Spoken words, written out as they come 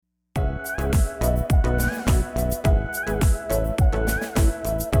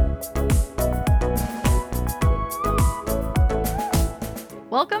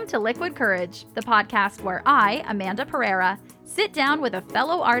Welcome to Liquid Courage, the podcast where I, Amanda Pereira, sit down with a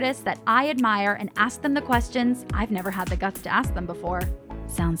fellow artist that I admire and ask them the questions I've never had the guts to ask them before.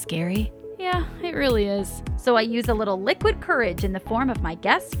 Sounds scary? Yeah, it really is. So I use a little liquid courage in the form of my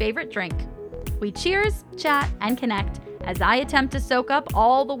guest's favorite drink. We cheers, chat, and connect as I attempt to soak up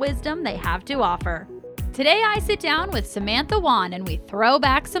all the wisdom they have to offer. Today I sit down with Samantha Wan and we throw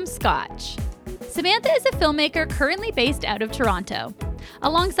back some scotch. Samantha is a filmmaker currently based out of Toronto.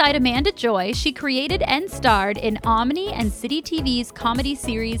 Alongside Amanda Joy, she created and starred in Omni and City TV's comedy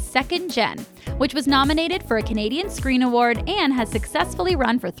series Second Gen, which was nominated for a Canadian Screen Award and has successfully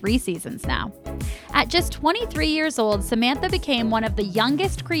run for 3 seasons now. At just 23 years old, Samantha became one of the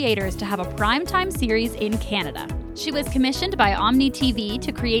youngest creators to have a primetime series in Canada. She was commissioned by Omni TV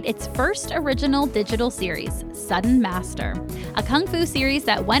to create its first original digital series, Sudden Master, a kung fu series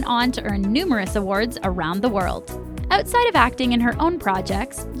that went on to earn numerous awards around the world. Outside of acting in her own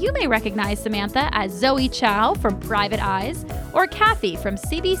projects, you may recognize Samantha as Zoe Chow from Private Eyes or Kathy from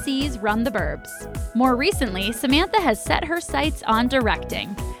CBC's Run the Burbs. More recently, Samantha has set her sights on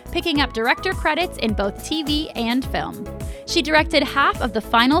directing, picking up director credits in both TV and film. She directed half of the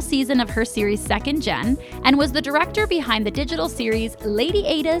final season of her series Second Gen and was the director behind the digital series Lady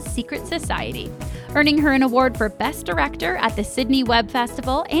Ada's Secret Society, earning her an award for Best Director at the Sydney Web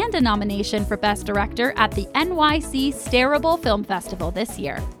Festival and a nomination for Best Director at the NYC Stareable Film Festival this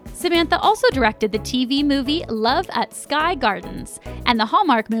year. Samantha also directed the TV movie Love at Sky Gardens and the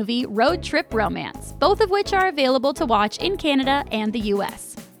Hallmark movie Road Trip Romance, both of which are available to watch in Canada and the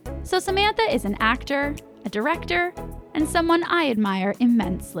US. So Samantha is an actor, a director, and someone I admire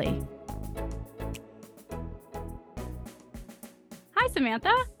immensely. Hi,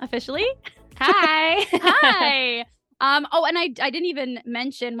 Samantha, officially. Hi. Hi. And I didn't even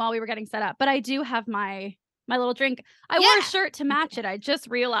mention while we were getting set up, but I do have my little drink. I wore a shirt to match it. I just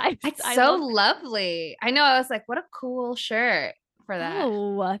realized. It's so lovely. I know. I was like, what a cool shirt for that.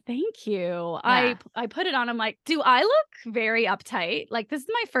 Oh, thank you. Yeah. I put it on. I'm like, do I look very uptight? Like, this is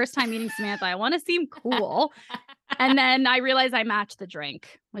my first time meeting Samantha. I want to seem cool. And then I realized I matched the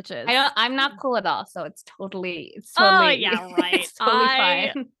drink, which is I'm not cool at all. So it's totally oh, yeah, right. It's totally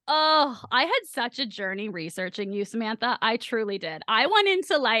fine. Oh, I had such a journey researching you, Samantha. I truly did. I went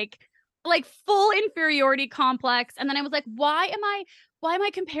into like full inferiority complex. And then I was like, why am I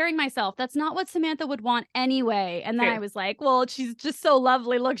comparing myself? That's not what Samantha would want anyway. And then I was like, well, she's just so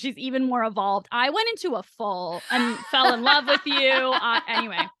lovely. Look, she's even more evolved. I went into a full and fell in love with you.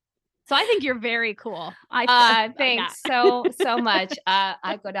 Anyway. So I think you're very cool. Thanks so much.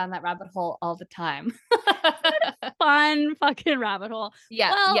 I go down that rabbit hole all the time. Fun fucking rabbit hole.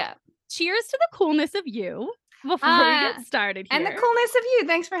 Yeah. Well, yeah. Cheers to the coolness of you before we get started here. And the coolness of you.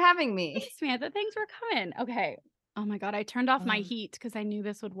 Thanks for having me. Thanks, Samantha. Thanks for coming. Okay. Oh my God. I turned off my heat because I knew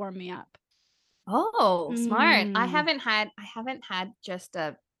this would warm me up. Oh, smart. I haven't had just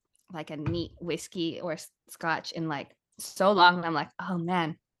a neat whiskey or scotch in like so long. And I'm like, oh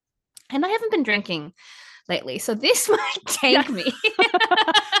man. And I haven't been drinking lately, so this might tank me.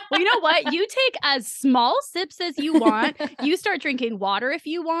 Well, you know what? You take as small sips as you want. You start drinking water if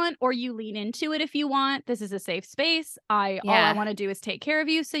you want, or you lean into it if you want. This is a safe space. All I want to do is take care of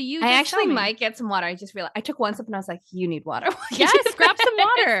you. So I actually might get some water. I just realized I took one sip and I was like, "You need water." Yes, grab some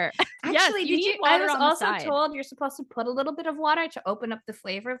water. Actually, yes, I was also told you're supposed to put a little bit of water to open up the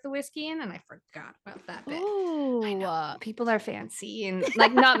flavor of the whiskey in, and I forgot about that bit. Ooh. I know. People are fancy, and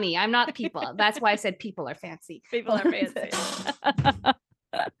like not me. I'm not people. That's why I said people are fancy. People are fancy.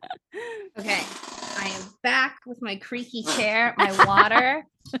 Okay, I am back with my creaky chair, my water.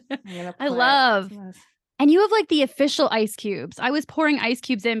 I love. And you have like the official ice cubes. I was pouring ice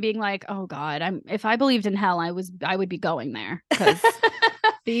cubes in, being like, "Oh God, if I believed in hell, I would be going there because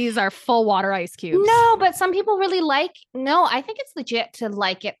these are full water ice cubes." No, but some people really I think it's legit to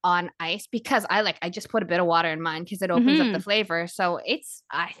like it on ice because I just put a bit of water in mine because it opens up the flavor. So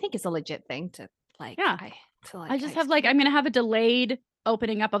I think it's a legit thing to like. Yeah, I just have I'm gonna have a delayed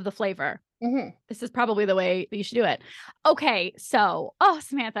opening up of the flavor. This is probably the way that you should do it. Okay, so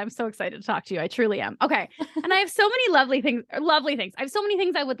Samantha, I'm so excited to talk to you. I truly am. Okay, and I have so many lovely things. I have so many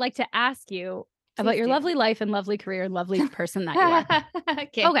things I would like to ask you about your lovely life and lovely career and lovely person that you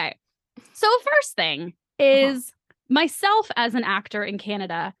are. Okay. So first thing is myself as an actor in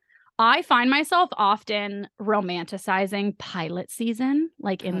Canada. I find myself often romanticizing pilot season,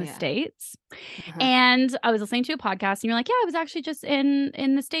 like in the States. And I was listening to a podcast and you're like, yeah, I was actually just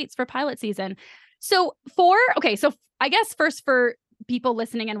in the States for pilot season. So I guess first for people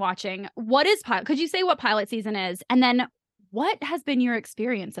listening and watching, what is pilot? Could you say what pilot season is? And then what has been your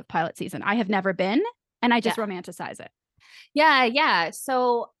experience of pilot season? I have never been, and I just romanticize it. Yeah.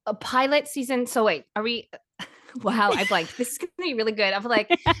 So a pilot season. So wait, are we? Wow, I blanked. This is gonna be really good. I'm like,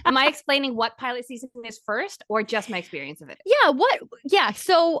 am I explaining what pilot season is first, or just my experience of it? Yeah.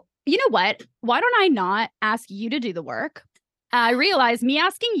 So you know what? Why don't I not ask you to do the work? I realized me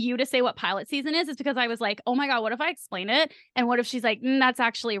asking you to say what pilot season is because I was like, oh my God, what if I explain it? And what if she's like, that's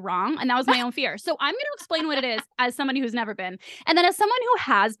actually wrong? And that was my own fear. So I'm going to explain what it is as somebody who's never been. And then as someone who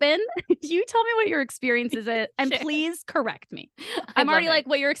has been, you tell me what your experience is and please correct me. I'm already like,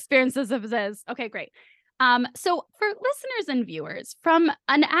 what your experiences of is. Okay, great. So for listeners and viewers, from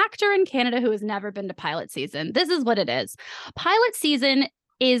an actor in Canada who has never been to pilot season, this is what it is. Pilot season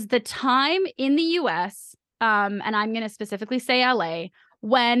is the time in the US, and I'm going to specifically say LA,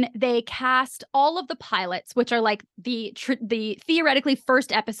 when they cast all of the pilots, which are like the theoretically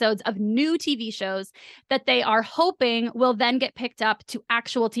first episodes of new TV shows that they are hoping will then get picked up to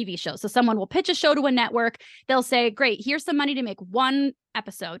actual TV shows. So someone will pitch a show to a network. They'll say, great, here's some money to make one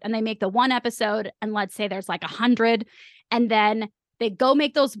episode. And they make the one episode. And let's say there's like 100. And then they go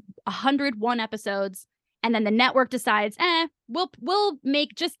make those 101 episodes. And then the network decides, we'll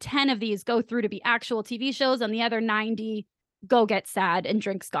make just 10 of these go through to be actual TV shows, and the other 90 go get sad and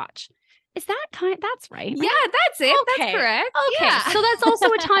drink scotch. Is that that's right? Yeah, that's it. Okay. That's correct. Okay. Yeah. So that's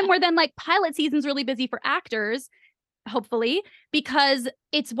also a time where then like pilot season's really busy for actors, hopefully, because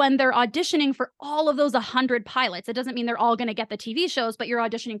it's when they're auditioning for all of those 100 pilots. It doesn't mean they're all going to get the TV shows, but you're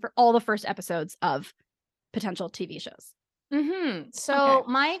auditioning for all the first episodes of potential TV shows. So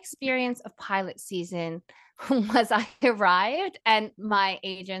my experience of pilot season was I arrived and my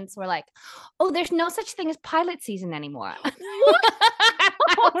agents were like, oh, there's no such thing as pilot season anymore.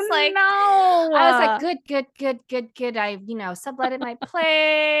 I was like, good. I, subletted my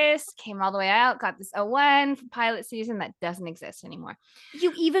place, came all the way out, got this O1 for pilot season that doesn't exist anymore.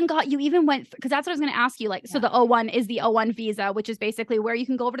 You even went, because that's what I was going to ask you. Like, so the O1 is the O1 visa, which is basically where you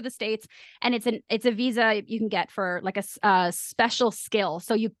can go over to the States, and it's a visa you can get for like a special skill.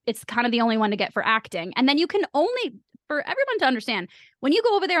 So it's kind of the only one to get for acting. And then you can only, for everyone to understand, when you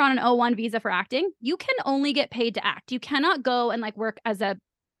go over there on an O1 visa for acting, you can only get paid to act. You cannot go and like work as a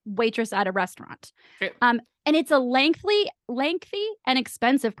waitress at a restaurant. True. And it's a lengthy and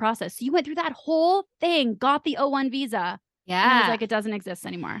expensive process. So you went through that whole thing, got the O1 visa. Yeah. And I was like, it doesn't exist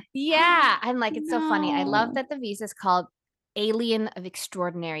anymore. Yeah. I'm like, it's so funny. I love that the visa is called Alien of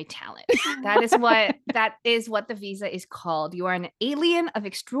Extraordinary Talent. That is what the visa is called. You are an alien of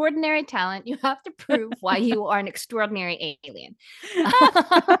extraordinary talent. You have to prove why you are an extraordinary alien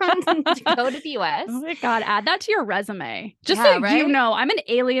to go to the US. Oh my God, add that to your resume. Just so right? You know, I'm an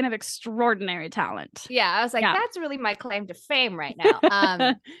alien of extraordinary talent. Yeah, I was like, that's really my claim to fame right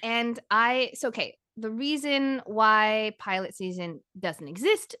now. The reason why pilot season doesn't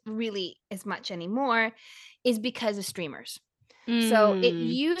exist really as much anymore is because of streamers. So it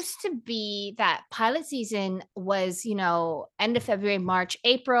used to be that pilot season was, end of February, March,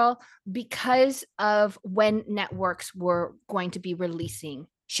 April, because of when networks were going to be releasing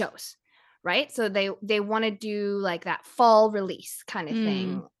shows, right? So they want to do like that fall release kind of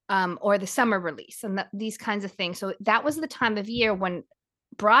thing, or the summer release and these kinds of things. So that was the time of year when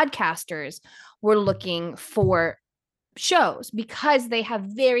broadcasters were looking for shows because they have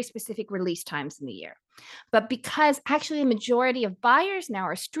very specific release times in the year. But because actually a majority of buyers now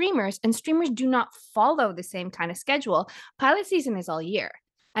are streamers, and streamers do not follow the same kind of schedule, pilot season is all year.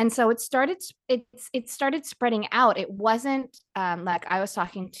 And so it started spreading out. It wasn't like I was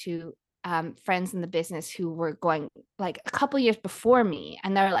talking to friends in the business who were going like a couple years before me,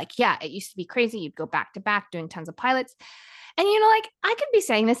 and they're like, yeah, it used to be crazy. You'd go back to back doing tons of pilots. And, like, I could be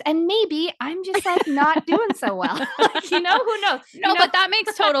saying this and maybe I'm just like not doing so well. Like, who knows? No, but that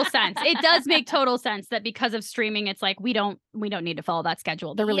makes total sense. It does make total sense that because of streaming, it's like, we don't need to follow that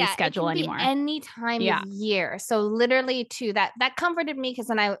schedule, the release schedule anymore. Any time of year. So literally that comforted me, because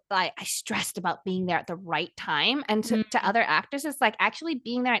then I stressed about being there at the right time. And to other actors, it's like actually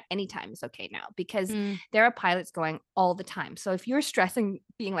being there at any time is okay now, because there are pilots going all the time. So if you're stressing,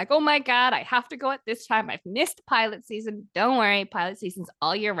 being like, oh my God, I have to go at this time, I've missed pilot season, don't worry, pilot season's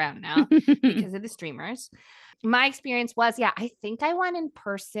all year round now because of the streamers. My experience was, I think I went in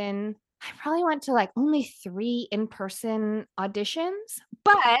person. I probably went to like only 3 in-person auditions,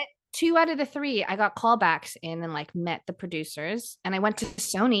 but 2 out of the 3 I got callbacks in and like met the producers. And I went to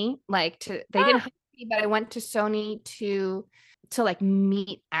Sony, they didn't hire me, but I went to Sony to like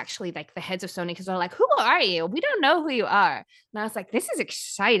meet actually like the heads of Sony, because they're like, who are you? We don't know who you are. And I was like, this is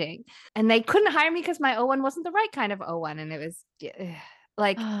exciting. And they couldn't hire me because my O1 wasn't the right kind of O1. And it was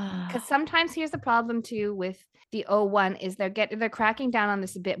Like, because sometimes here's the problem too with the O1 is they're cracking down on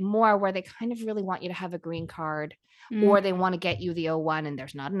this a bit more, where they kind of really want you to have a green card, or they want to get you the O1, and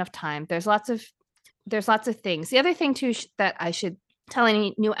there's not enough time. There's lots of things. The other thing too that I should tell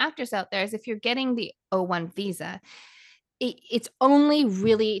any new actors out there is, if you're getting the O1 visa, it's only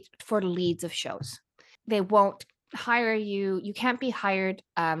really for leads of shows. They won't hire you. You can't be hired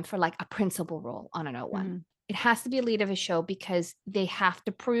for like a principal role on an O1. It has to be a lead of a show, because they have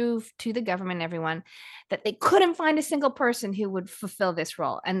to prove to the government and everyone that they couldn't find a single person who would fulfill this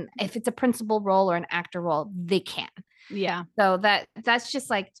role. And if it's a principal role or an actor role, they can. Yeah. So that's just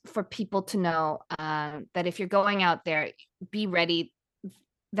like for people to know that if you're going out there, be ready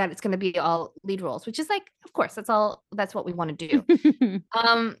that it's going to be all lead roles, which is like, of course, that's what we want to do.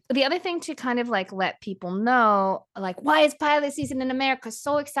 The other thing to kind of like let people know, like, why is pilot season in America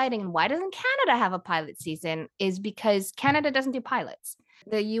so exciting, and why doesn't Canada have a pilot season, is because Canada doesn't do pilots.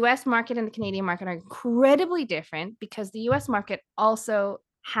 The US market and the Canadian market are incredibly different, because the US market also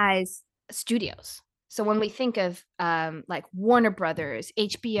has studios. So when we think of like Warner Brothers,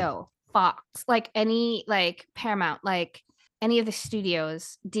 HBO, Fox, like any like Paramount, like any of the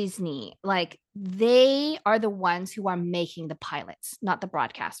studios, Disney, like they are the ones who are making the pilots, not the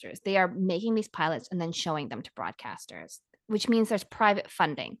broadcasters. They are making these pilots and then showing them to broadcasters, which means there's private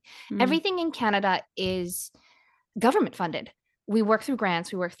funding. Everything in Canada is government funded. We work through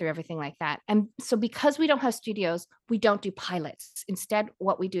grants, we work through everything like that. And so because we don't have studios, we don't do pilots. Instead,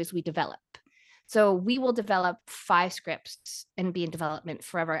 what we do is we develop. So we will develop 5 scripts and be in development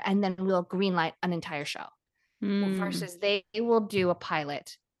forever, and then we'll greenlight an entire show. Versus they will do a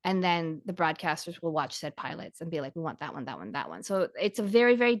pilot, and then the broadcasters will watch said pilots and be like, we want that one, that one, that one. So it's a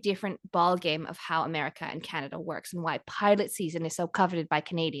very, very different ball game of how America and Canada works, and why pilot season is so coveted by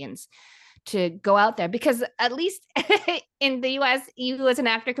Canadians to go out there, because at least in the US, you as an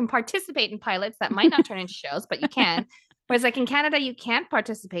actor can participate in pilots that might not turn into shows, but you can. Whereas like in Canada, you can't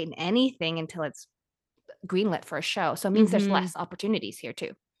participate in anything until it's greenlit for a show. So it means there's less opportunities here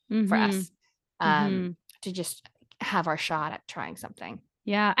too for us. To just have our shot at trying something.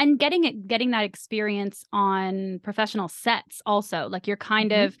 Yeah. And getting that experience on professional sets also. Like you're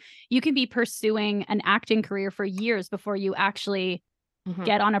kind of, you can be pursuing an acting career for years before you actually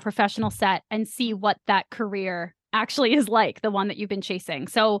get on a professional set and see what that career actually is like, the one that you've been chasing.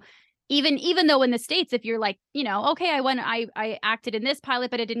 So even though in the States, if you're like, you know, okay, I acted in this pilot,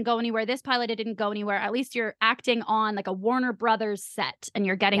 but it didn't go anywhere. This pilot, it didn't go anywhere. At least you're acting on like a Warner Brothers set, and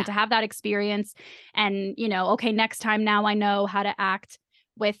you're getting to have that experience. And, you know, okay, next time now I know how to act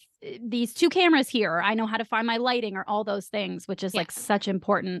with these 2 cameras here. Or I know how to find my lighting, or all those things, which is like such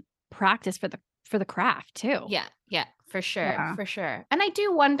important practice for the craft too. Yeah, for sure. For sure. And I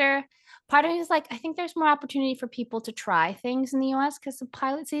do wonder, part of me is like, I think there's more opportunity for people to try things in the US because of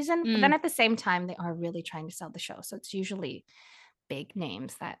pilot season. But then at the same time, they are really trying to sell the show. So it's usually big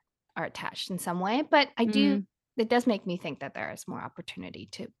names that are attached in some way. But it does make me think that there is more opportunity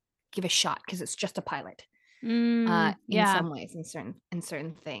to give a shot, because it's just a pilot. In some ways, in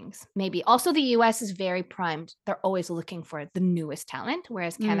certain things. Maybe also the US is very primed. They're always looking for the newest talent,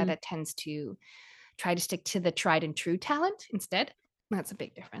 whereas Canada tends to try to stick to the tried and true talent instead. That's a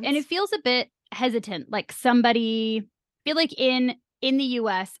big difference. And it feels a bit hesitant, like somebody, feel like in the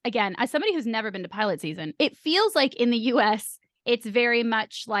US, again, as somebody who's never been to pilot season, it feels like in the US, it's very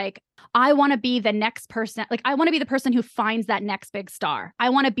much like, I want to be the next person. Like, I want to be the person who finds that next big star. I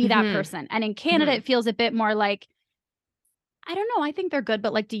want to be that person. And in Canada, it feels a bit more like, I don't know, I think they're good,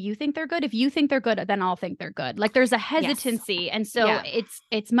 but like, do you think they're good? If you think they're good, then I'll think they're good. Like, there's a hesitancy. And so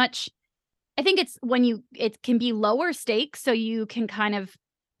it's much, I think it's when it can be lower stakes, so you can kind of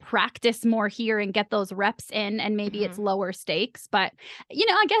practice more here and get those reps in, and maybe it's lower stakes. But, you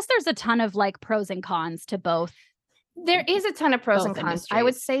know, I guess there's a ton of like pros and cons to both. There is a ton of pros and cons. Industries. I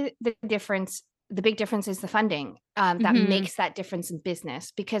would say the big difference is the funding that makes that difference in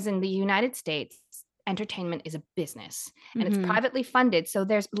business, because in the United States, entertainment is a business and it's privately funded. So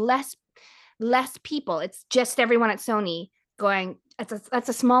there's less people. It's just everyone at Sony going, that's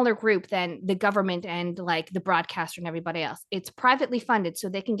a smaller group than the government and like the broadcaster and everybody else. It's privately funded, so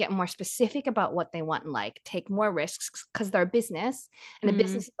they can get more specific about what they want and like take more risks, because they're a business, and a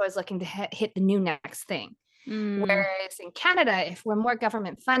business is always looking to hit the new next thing. Whereas in Canada, if we're more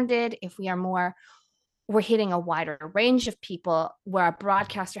government funded, if we're hitting a wider range of people, where a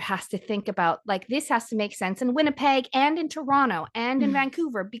broadcaster has to think about, like, this has to make sense in Winnipeg and in Toronto and in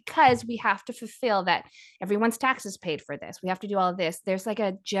Vancouver, because we have to fulfill that everyone's taxes paid for this. We have to do all of this. There's like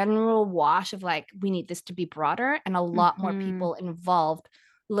a general wash of like, we need this to be broader, and a lot more people involved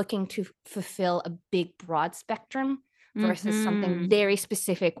looking to fulfill a big broad spectrum versus something very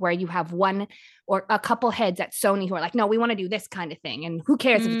specific where you have one or a couple heads at Sony who are like, no, we want to do this kind of thing. And who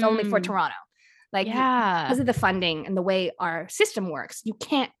cares if it's only for Toronto? Like, because of the funding and the way our system works, you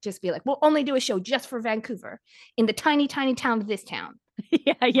can't just be like, we'll only do a show just for Vancouver in the tiny, tiny town of this town.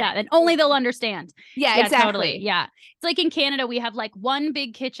 Yeah. And only they'll understand. Yeah, exactly. Totally. Yeah. It's like in Canada, we have like one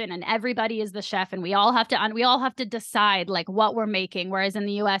big kitchen and everybody is the chef and we all have to decide like what we're making. Whereas in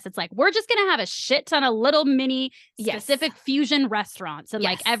the US, it's like, we're just going to have a shit ton of little mini specific fusion restaurants and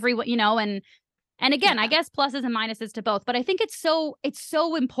like everyone, and again, I guess pluses and minuses to both, but I think it's so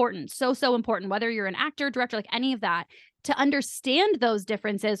important, so important, whether you're an actor, director, like any of that, to understand those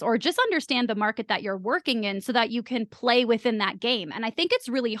differences or just understand the market that you're working in so that you can play within that game. And I think it's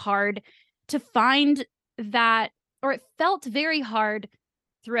really hard to find that, or it felt very hard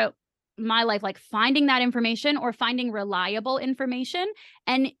throughout my life, like finding that information or finding reliable information.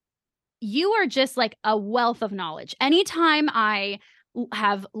 And you are just like a wealth of knowledge. Anytime I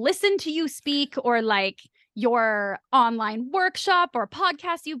have listened to you speak or like your online workshop or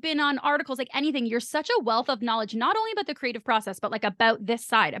podcast you've been on, articles, like anything, you're such a wealth of knowledge, not only about the creative process, but like about this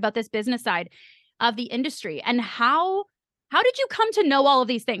side, about this business side of the industry. And how did you come to know all of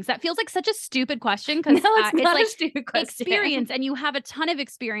these things? That feels like such a stupid question because it's like a stupid question. Experience, and you have a ton of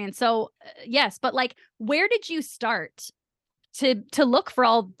experience. So yes, but like, where did you start to look for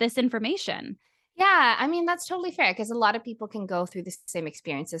all this information? Yeah, I mean, that's totally fair because a lot of people can go through the same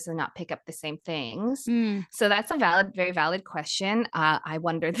experiences and not pick up the same things. So that's a very valid question. I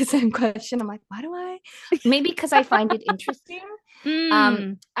wonder the same question. I'm like, why do I? Maybe because I find it interesting.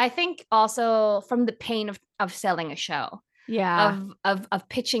 I think also from the pain of selling a show. Yeah. Of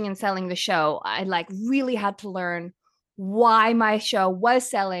pitching and selling the show, I like really had to learn why my show was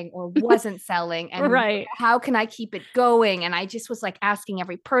selling or wasn't selling and how can I keep it going. And I just was like asking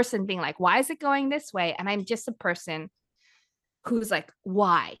every person, being like, why is it going this way? And I'm just a person who's like,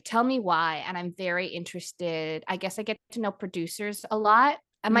 why? Tell me why. And I'm very interested. I guess I get to know producers a lot.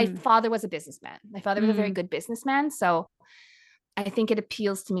 And my father was a businessman. My father was a very good businessman. So I think it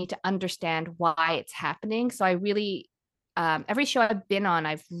appeals to me to understand why it's happening. So I really every show I've been on,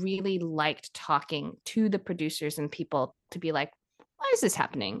 I've really liked talking to the producers and people to be like, why is this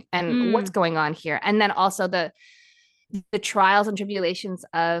happening? And what's going on here? And then also the trials and tribulations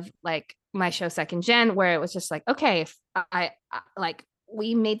of like my show Second Gen, where it was just like, okay, if I like,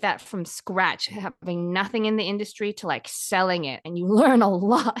 we made that from scratch, having nothing in the industry to like selling it. And you learn a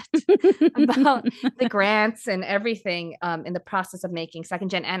lot about the grants and everything in the process of making Second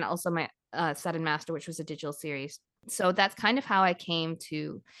Gen and also my Sudden Master, which was a digital series. So that's kind of how I came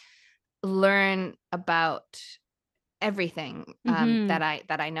to learn about everything that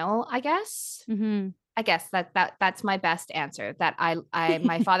I know, I guess. I guess that's my best answer. That I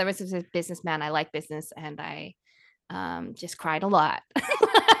my father was a businessman. I like business, and I just cried a lot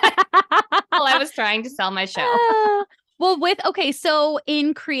while I was trying to sell my show. Well, so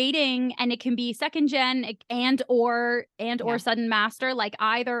in creating, and it can be Second Gen and or Sudden Master, like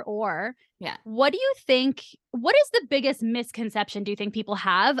either or. Yeah. What do you think? What is the biggest misconception do you think people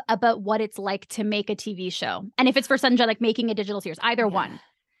have about what it's like to make a TV show? And if it's for Sudden Gen, like making a digital series, either one.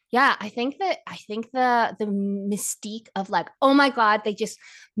 Yeah, I think the mystique of like, oh my God, they just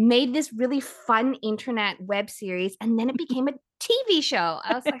made this really fun internet web series and then it became a TV show.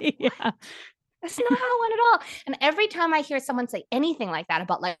 I was like, yeah. That's not how it went at all. And every time I hear someone say anything like that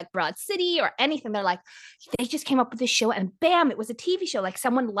about like Broad City or anything, they're like, they just came up with this show and bam, it was a TV show. Like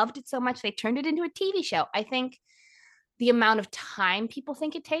someone loved it so much, they turned it into a TV show. I think the amount of time people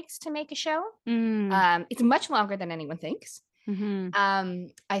think it takes to make a show, it's much longer than anyone thinks.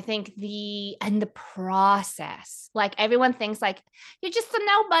 I think the process, like everyone thinks like you're just a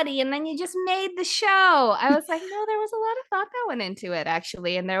nobody and then you just made the show. I was like, no, there was a lot of thought that went into it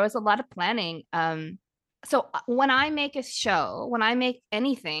actually, and there was a lot of planning. So when I make a show, when I make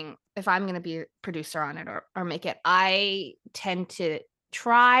anything, if I'm going to be a producer on it or make it, I tend to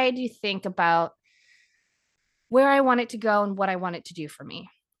try to think about where I want it to go and what I want it to do for me.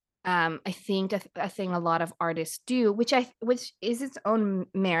 I think a thing a lot of artists do, which is its own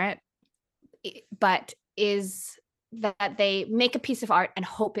merit, but is that they make a piece of art and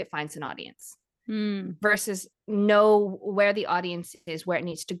hope it finds an audience versus know where the audience is, where it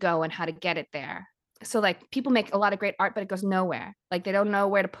needs to go and how to get it there. So like people make a lot of great art, but it goes nowhere. Like they don't know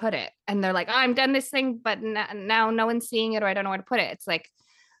where to put it. And they're like, oh, I'm done this thing, but now no one's seeing it or I don't know where to put it. It's like,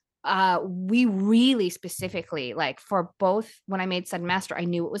 we really specifically, like for both, when I made Sudden Master, I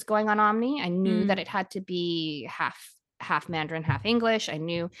knew it was going on Omni. I knew that it had to be half Mandarin, half English. I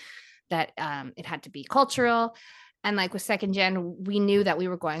knew that it had to be cultural. And like with Second Gen, we knew that we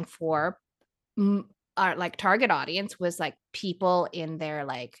were going for our like target audience was like people in their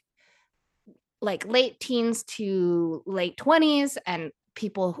like late teens to late 20s, and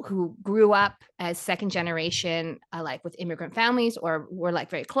people who grew up as second generation, like with immigrant families, or were like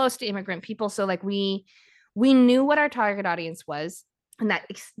very close to immigrant people. So like we knew what our target audience was, and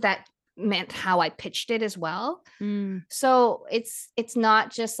that meant how I pitched it as well. So it's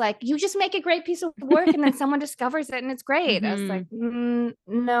not just like you just make a great piece of work and then someone discovers it and it's great. I was like,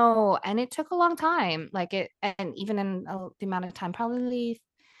 no. And it took a long time, like it, and even in the amount of time, probably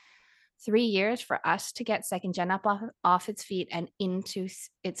 3 years for us to get second gen up off its feet and into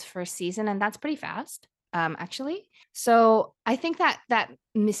its first season. And that's pretty fast, actually. So I think that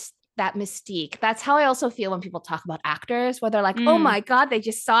mystique, that's how I also feel when people talk about actors, where they're like, oh my God, they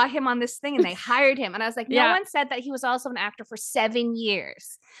just saw him on this thing and they hired him. And I was like, no one said that he was also an actor for 7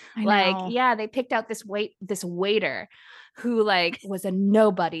 years. Like, yeah, they picked out this waiter who like was a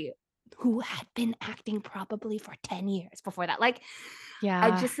nobody, who had been acting probably for 10 years before that. Like,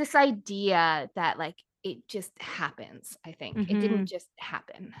 just this idea that like it just happens. I think it didn't just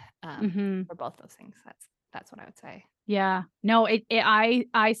happen for both those things. That's what I would say. Yeah, no,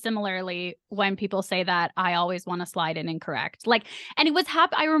 I similarly, when people say that, I always want to slide in and correct. Like, and it was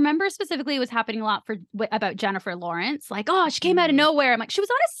I remember specifically it was happening a lot about Jennifer Lawrence. Like, oh, she came out of nowhere. I'm like, she was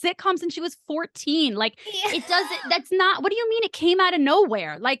on a sitcom since she was 14. Like, it doesn't. That's not. What do you mean it came out of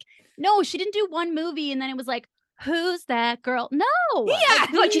nowhere? Like, no, she didn't do one movie and then it was like, who's that girl? No,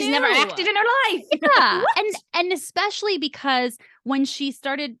 like she's never acted in her life. Yeah, and especially because when she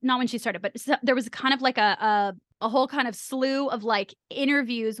started, not when she started, but there was kind of like a whole kind of slew of like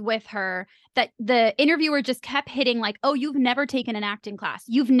interviews with her that the interviewer just kept hitting like, oh, you've never taken an acting class,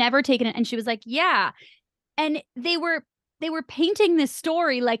 you've never taken it, and she was like, yeah, and they were painting this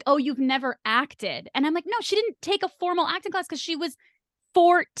story like, oh, you've never acted, and I'm like, no, she didn't take a formal acting class because she was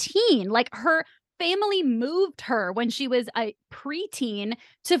 14. Like, her family moved her when she was a preteen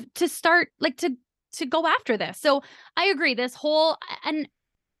to start like to go after this. So I agree, this whole and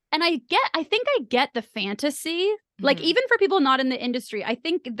I think I get the fantasy, like even for people not in the industry, I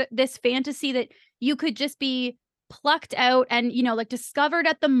think this fantasy that you could just be plucked out and, you know, like discovered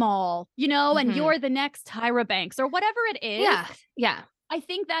at the mall, you know, and you're the next Tyra Banks or whatever it is. Yeah. I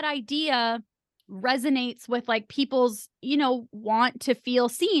think that idea resonates with like people's, you know, want to feel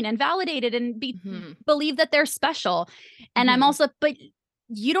seen and validated and believe that they're special. And I'm also, but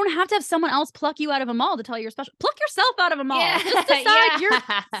you don't have to have someone else pluck you out of a mall to tell you you're special. Pluck yourself out of a mall. Just decide you're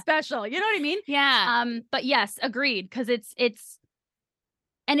special. You know what I mean? Yeah. But yes, agreed. Cause it's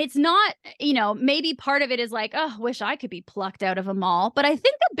not, you know, maybe part of it is like, oh, wish I could be plucked out of a mall. But I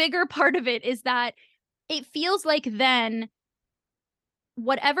think the bigger part of it is that it feels like then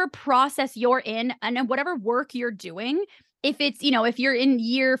whatever process you're in and whatever work you're doing, if it's, you know, if you're in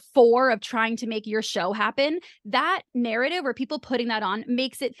year 4 of trying to make your show happen, that narrative or people putting that on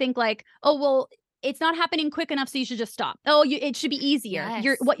makes it think like, oh, well, it's not happening quick enough, so you should just stop. Oh, it should be easier.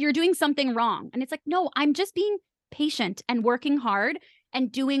 Yes. You're doing something wrong. And it's like, no, I'm just being patient and working hard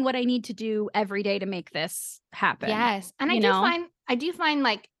and doing what I need to do every day to make this happen. Yes. And I do find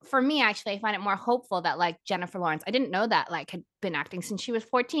like, for me, actually, I find it more hopeful that like Jennifer Lawrence, I didn't know that like had been acting since she was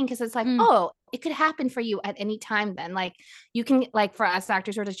 14. Cause it's like, oh, it could happen for you at any time then. Like you can, like for us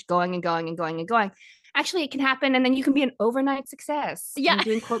actors, we're just going and going and going and going. Actually, it can happen. And then you can be an overnight success. Yeah. I'm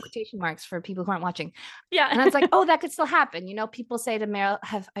doing quotation marks for people who aren't watching. Yeah. And I was like, oh, that could still happen. You know, people say to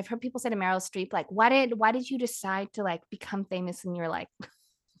I've heard people say to Meryl Streep, like, why did you decide to like become famous in your like,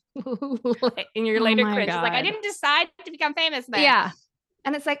 in your later career? She's like, I didn't decide to become famous then. Yeah.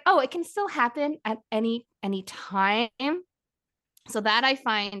 And it's like, oh, it can still happen at any time. So that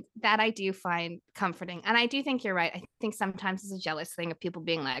I do find comforting. And I do think you're right. I think sometimes it's a jealous thing of people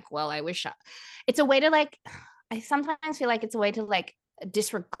being like, well, I wish it's a way to like, I sometimes feel like it's a way to like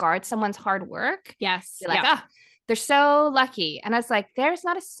disregard someone's hard work. Yes. You're like, they're so lucky. And I was like, there's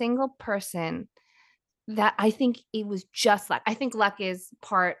not a single person that I think it was just luck. I think luck is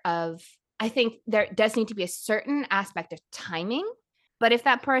part of, I think there does need to be a certain aspect of timing. But if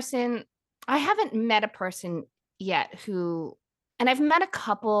that person, I haven't met a person yet who, and I've met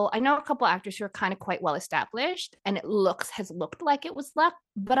I know a couple actors who are kind of quite well established and has looked like it was luck,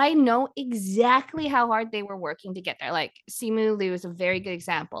 but I know exactly how hard they were working to get there. Like Simu Liu is a very good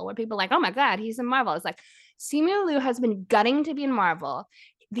example where people are like, oh my God, he's in Marvel. It's like, Simu Liu has been gunning to be in Marvel.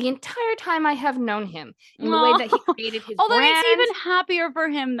 the entire time I have known him, in the way that he created his that makes me brand. even happier for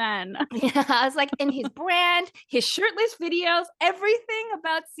him then. Yeah, I was like, in his brand, his shirtless videos, everything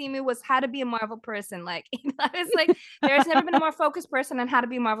about Simu was how to be a Marvel person. Like, I was like, there's never been a more focused person on how to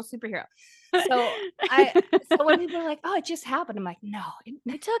be a Marvel superhero. So when people are like, oh, it just happened, I'm like, no,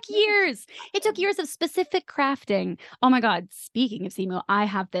 it took years. It took years of specific crafting. Oh my God. Speaking of Simu, I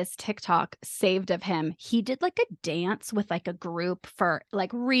have this TikTok saved of him. He did like a dance with like a group for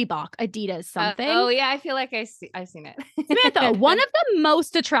like Reebok, Adidas, something. Oh yeah, I feel like I've seen it. Samantha, one of the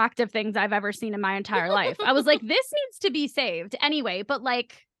most attractive things I've ever seen in my entire life. I was like, this needs to be saved anyway, but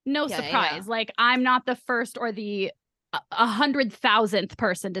like, no surprise. Like, I'm not the first or the 100,000th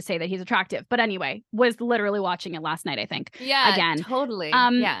person to say that he's attractive. But anyway, was literally watching it last night, I think. Yeah, again. Totally.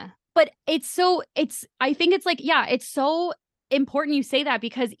 Yeah. But I think it's like, yeah, it's so important you say that,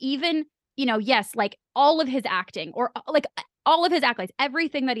 because even, yes, like all of his acting or like all of his accolades,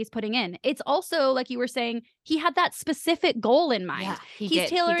 everything that he's putting in, it's also like you were saying, he had that specific goal in mind. Yeah, he's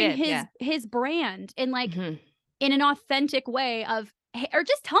tailoring his brand in like in an authentic way of, or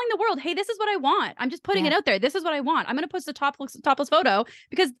just telling the world, hey, this is what I want. I'm just putting it out there. This is what I want. I'm going to post a topless photo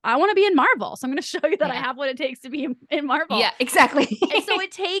because I want to be in Marvel. So I'm going to show you that I have what it takes to be in Marvel. Yeah, exactly. And so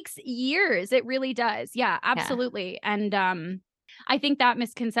it takes years. It really does. Yeah, absolutely. Yeah. And I think that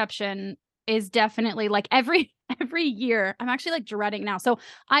misconception is definitely like every year. I'm actually like dreading now. So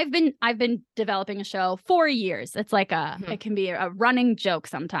I've been developing a show for years. It's like it can be a running joke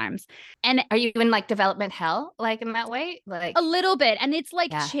sometimes. And are you in like development hell, like in that way? Like a little bit. And it's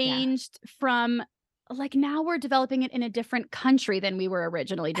like changed from like, now we're developing it in a different country than we were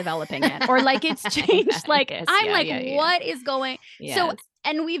originally developing it. Or like it's changed. Like what is going? Yes. So,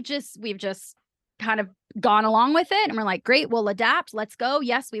 and we've just kind of gone along with it, and we're like, great, we'll adapt. Let's go.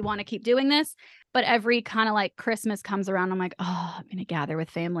 Yes, we want to keep doing this. But every kind of like Christmas comes around, I'm like, oh, I'm going to gather with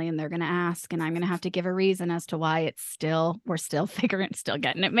family and they're going to ask, and I'm going to have to give a reason as to why we're still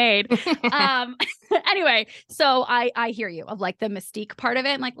getting it made. Anyway, so I hear you of like the mystique part of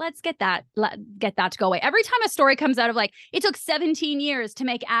it. I'm like, let's get that to go away. Every time a story comes out of like, it took 17 years to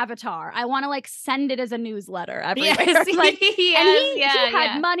make Avatar, I want to like send it as a newsletter everywhere. Yes, like, and he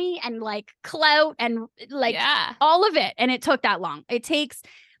had money and like clout and like all of it. And it took that long. It takes,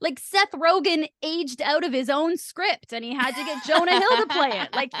 like, Seth Rogen aged out of his own script and he had to get Jonah Hill to play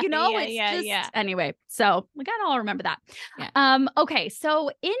it. Like, anyway, so we gotta all remember that. Yeah. Okay. So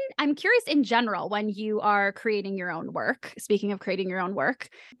I'm curious in general, when you are creating your own work, speaking of creating your own work,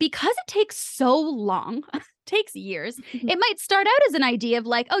 because it takes so long, takes years, it might start out as an idea of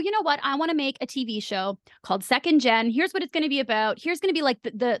like, oh, you know what? I want to make a TV show called Second Gen. Here's what it's going to be about. Here's going to be like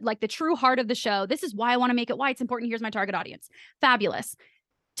the true heart of the show. This is why I want to make it, why it's important. Here's my target audience. Fabulous.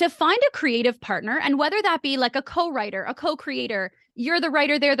 To find a creative partner, and whether that be like a co-writer, a co-creator, you're the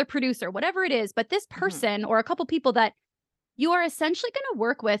writer, they're the producer, whatever it is, but this person or a couple people that you are essentially going to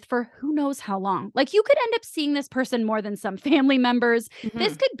work with for who knows how long. Like, you could end up seeing this person more than some family members.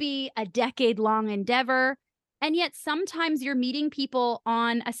 This could be a decade-long endeavor. And yet sometimes you're meeting people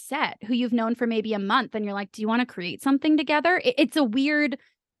on a set who you've known for maybe a month, and you're like, do you want to create something together? It's a weird,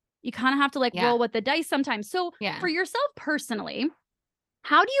 you kind of have to like roll with the dice sometimes. So for yourself personally,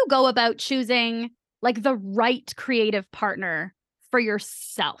 how do you go about choosing like the right creative partner for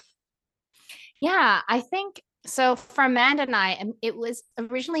yourself? Yeah, I think so. For Amanda and I, it was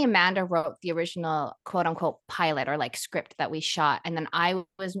originally Amanda wrote the original quote unquote pilot or like script that we shot. And then I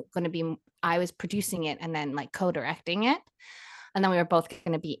was producing it and then like co-directing it. And then we were both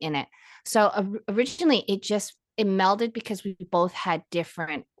going to be in it. So originally it melded because we both had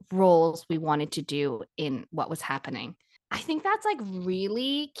different roles we wanted to do in what was happening. I think that's like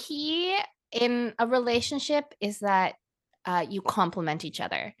really key in a relationship, is that you complement each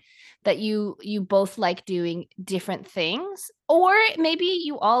other, that you both like doing different things, or maybe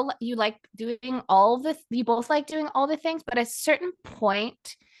you both like doing all the things, but at a certain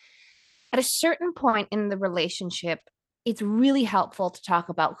point in the relationship, it's really helpful to talk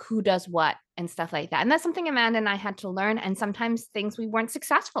about who does what and stuff like that. And that's something Amanda and I had to learn, and sometimes things we weren't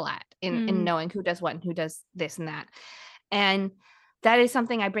successful at in knowing who does what and who does this and that. And that is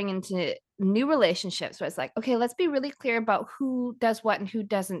something I bring into new relationships, where it's like, okay, let's be really clear about who does what and who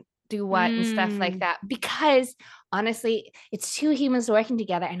doesn't do what and stuff like that. Because honestly, it's two humans working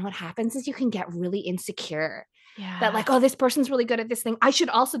together. And what happens is you can get really insecure. Yeah. That like, oh, this person's really good at this thing, I should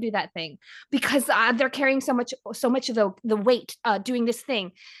also do that thing because they're carrying so much of the weight doing this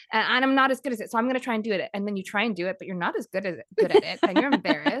thing, and I'm not as good as it, so I'm going to try and do it. And then you try and do it, but you're not as good at it, and you're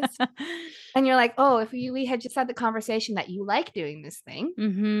embarrassed. And you're like, oh, if we had just had the conversation that you like doing this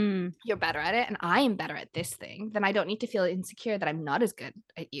thing, you're better at it, and I am better at this thing, then I don't need to feel insecure that I'm not as good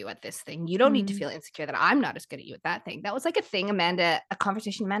at you at this thing. You don't need to feel insecure that I'm not as good at you at that thing. That was like a thing, a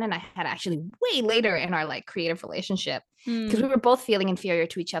conversation Amanda and I had actually way later in our like creative relationship, because we were both feeling inferior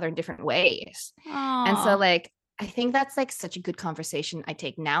to each other in different ways. And so like, I think that's like such a good conversation I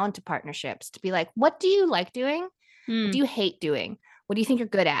take now into partnerships, to be like, what do you like doing? What do you hate doing? What do you think you're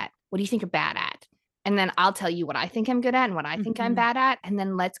good at? What do you think you're bad at? And then I'll tell you what I think I'm good at and what I think I'm bad at. And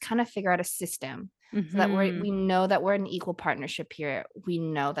then let's kind of figure out a system so that we know that we're in equal partnership here. We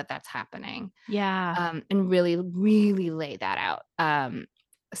know that that's happening. Yeah. And really, really lay that out.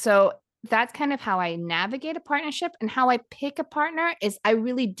 So that's kind of how I navigate a partnership, and how I pick a partner is I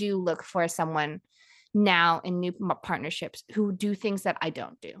really do look for someone now in new partnerships who do things that I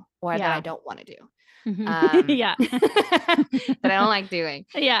don't do, or that I don't want to do. Yeah. That I don't like doing.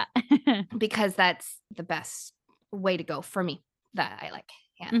 Yeah. Because that's the best way to go for me, that I like.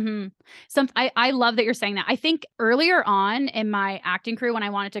 Yeah. I love that you're saying that. I think earlier on in my acting career, when I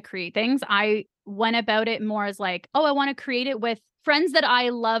wanted to create things, I went about it more as like, oh, I want to create it with friends that I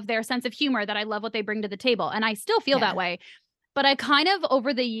love their sense of humor, that I love what they bring to the table. And I still feel that way. But I kind of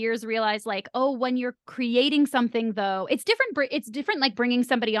over the years realized like, oh, when you're creating something though, it's different. It's different like bringing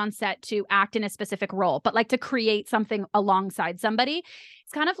somebody on set to act in a specific role, but like to create something alongside somebody,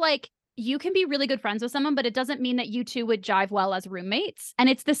 it's kind of like you can be really good friends with someone, but it doesn't mean that you two would jive well as roommates. And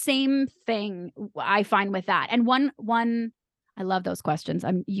it's the same thing I find with that. And one, I love those questions.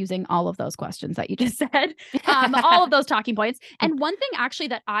 I'm using all of those questions that you just said, all of those talking points. And one thing actually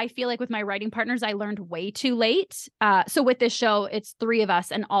that I feel like with my writing partners, I learned way too late. So with this show, it's 3 of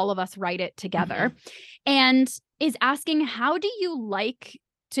us and all of us write it together, and is asking, how do you like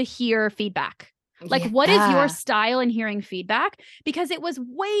to hear feedback? Like, what is your style in hearing feedback? Because it was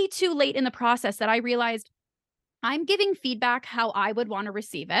way too late in the process that I realized I'm giving feedback how I would want to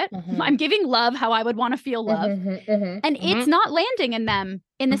receive it. I'm giving love how I would want to feel love. And it's not landing in them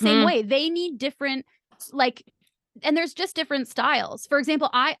in the same way. They need different, like, and there's just different styles. For example,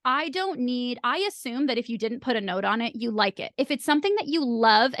 I assume that if you didn't put a note on it, you like it. If it's something that you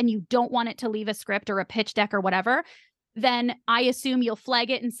love and you don't want it to leave a script or a pitch deck or whatever, then I assume you'll flag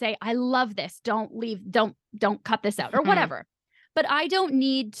it and say, I love this. Don't cut this out or whatever. But I don't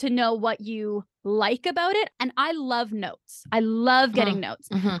need to know what you like about it. And I love notes. I love getting notes.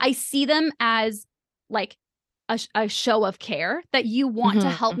 I see them as like a show of care that you want to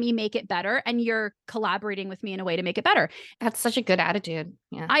help me make it better. And you're collaborating with me in a way to make it better. That's such a good attitude.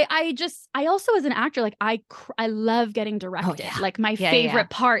 Yeah. I also, as an actor, like I love getting directed. Like my favorite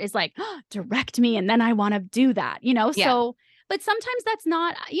part is like, oh, direct me. And then I want to do that, you know? So, but sometimes that's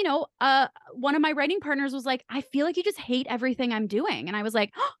not, you know, one of my writing partners was like, I feel like you just hate everything I'm doing. And I was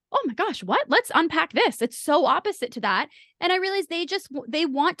like, oh my gosh, what? Let's unpack this. It's so opposite to that. And I realized they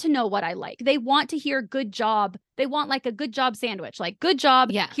want to know what I like. They want to hear good job. They want like a good job sandwich, like good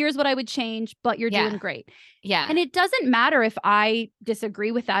job. Yeah. Here's what I would change, but you're doing great. Yeah. And it doesn't matter if I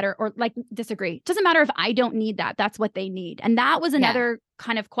disagree with that or like disagree. It doesn't matter if I don't need that. That's what they need. And that was another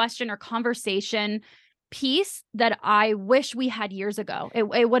kind of question or conversation piece that I wish we had years ago.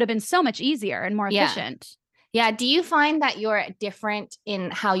 It would have been so much easier and more efficient. Yeah. Do you find that you're different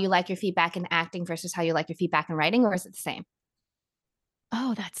in how you like your feedback in acting versus how you like your feedback in writing, or is it the same?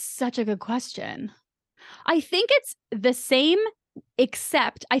 Oh, that's such a good question. I think it's the same,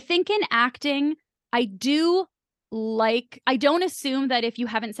 except I think in acting, I don't assume that if you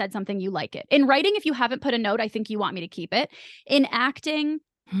haven't said something, you like it. In writing, if you haven't put a note, I think you want me to keep it. In acting,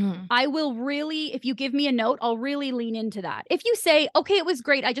 I will really, if you give me a note, I'll really lean into that. If you say, okay, it was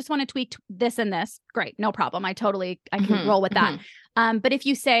great, I just want to tweak this and this, great, no problem. I can roll with that. But if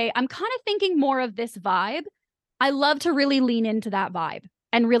you say, I'm kind of thinking more of this vibe, I love to really lean into that vibe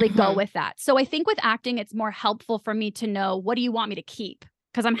and really go with that. So I think with acting, it's more helpful for me to know, what do you want me to keep?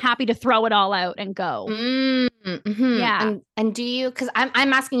 Because I'm happy to throw it all out and go. Yeah. And do you, because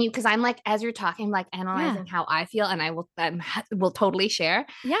I'm asking you, because I'm like, as you're talking, like analyzing how I feel, and I will totally share.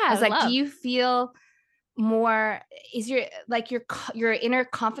 Yeah. I was like, do you feel more, is your inner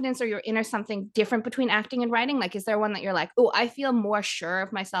confidence or your inner something different between acting and writing? Like, is there one that you're like, oh, I feel more sure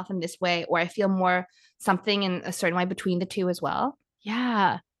of myself in this way, or I feel more something in a certain way between the two as well?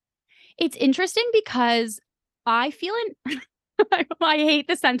 Yeah. It's interesting because I feel I hate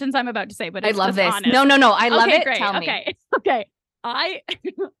the sentence I'm about to say, but it's I love this. Honest. No. I love it. Great. Tell me. Okay. Hi,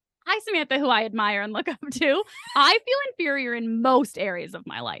 Samantha, who I admire and look up to. I feel inferior in most areas of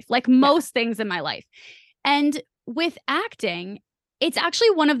my life, like most things in my life. And with acting, It's actually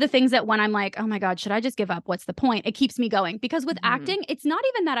one of the things that when I'm like, oh my God, should I just give up? What's the point? It keeps me going. Because with acting, it's not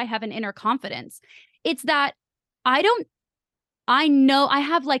even that I have an inner confidence. It's that I know I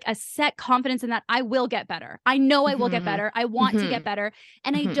have like a set confidence in that I will get better. I know I will get better. I want to get better.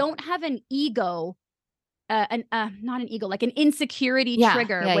 And I don't have an ego, not an ego, like an insecurity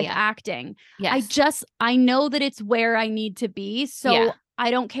trigger with acting. Yes. I know that it's where I need to be. So I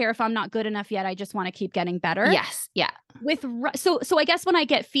don't care if I'm not good enough yet. I just want to keep getting better. Yes. Yeah. So I guess when I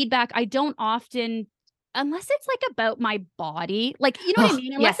get feedback, I don't often, unless it's like about my body, like, you know what I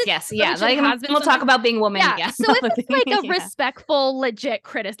mean? Unless yes. it's Yeah. Like, we'll talk about being woman. Yeah. So if it's like a respectful, legit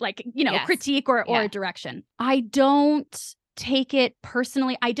critic, critique or a direction, I don't take it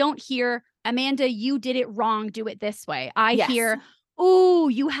personally. I don't hear, Amanda, you did it wrong. Do it this way. I hear, oh,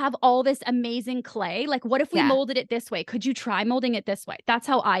 you have all this amazing clay. Like, what if we molded it this way? Could you try molding it this way? That's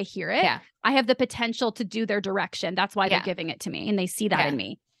how I hear it. Yeah. I have the potential to do their direction. That's why they're giving it to me. And they see that in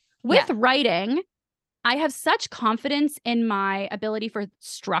me. With writing, I have such confidence in my ability for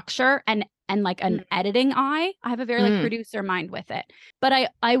structure and like an editing eye. I have a very like producer mind with it. But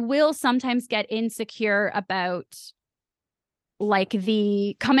I will sometimes get insecure about like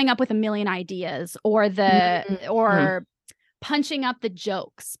the coming up with a million ideas or punching up the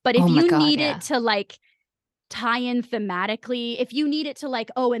jokes. But if you need it to like tie in thematically, if you need it to like,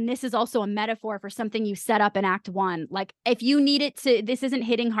 oh, and this is also a metaphor for something you set up in act 1, like if you need it to, this isn't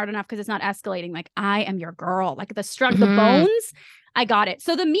hitting hard enough because it's not escalating, like I am your girl, like the bones, I got it.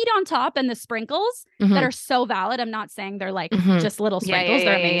 So the meat on top and the sprinkles that are so valid, I'm not saying they're like just little sprinkles,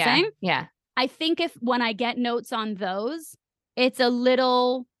 they're amazing. Yeah. I think when I get notes on those, it's a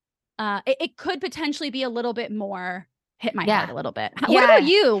little, it could potentially be a little bit more hit my heart a little bit. What about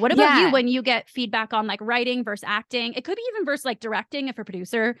you? What about you when you get feedback on like writing versus acting? It could be even versus like directing if a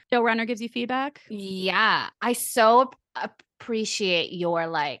producer, showrunner gives you feedback. Yeah. I so appreciate your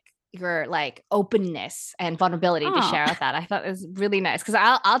openness and vulnerability to share with that. I thought it was really nice because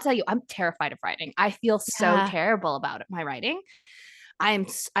I'll tell you, I'm terrified of writing. I feel so terrible about my writing. I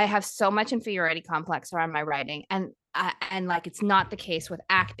have so much inferiority complex around my writing, and like it's not the case with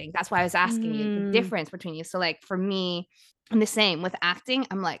acting. That's why I was asking you the difference between you. So like for me, I'm the same with acting.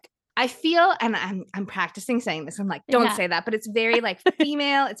 I'm like, I feel, and I'm practicing saying this. I'm like, don't say that, but it's very like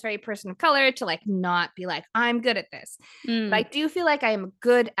female. It's very person of color to like not be like, I'm good at this. But I do feel like I am a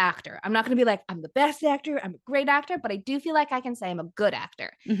good actor. I'm not going to be like, I'm the best actor. I'm a great actor, but I do feel like I can say I'm a good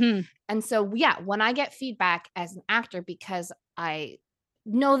actor. And so, when I get feedback as an actor, because I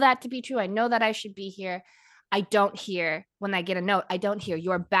know that to be true, I know that I should be here. I don't hear, when I get a note, I don't hear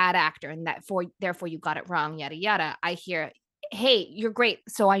you're a bad actor and therefore you got it wrong, yada, yada. I hear, hey, you're great.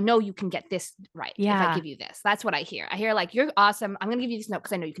 So I know you can get this right if I give you this. That's what I hear. I hear like, you're awesome. I'm going to give you this note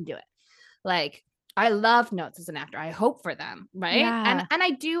because I know you can do it. Like, I love notes as an actor. I hope for them. Right. Yeah. And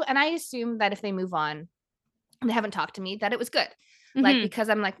I do. And I assume that if they move on and they haven't talked to me, that it was good. Like, because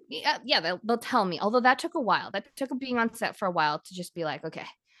I'm like, they'll tell me, although that took a while. That took being on set for a while to just be like, okay,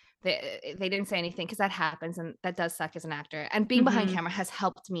 they didn't say anything, because that happens and that does suck as an actor. And being behind camera has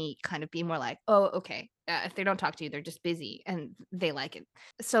helped me kind of be more like, oh, okay, if they don't talk to you, they're just busy and they like it.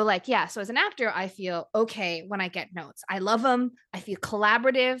 So like, so as an actor, I feel okay when I get notes. I love them. I feel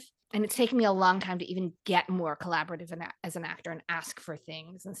collaborative. And it's taken me a long time to even get more collaborative as an actor and ask for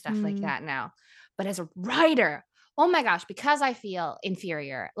things and stuff like that now. But as a writer, oh my gosh, because I feel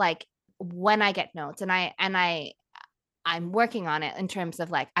inferior, like when I get notes and I'm working on it in terms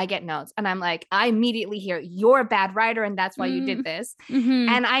of like, I get notes and I'm like, I immediately hear you're a bad writer and that's why you did this.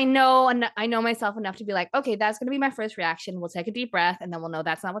 And I know myself enough to be like, okay, that's going to be my first reaction. We'll take a deep breath and then we'll know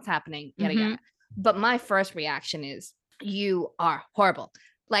that's not what's happening. Yada, yada. But my first reaction is, you are horrible.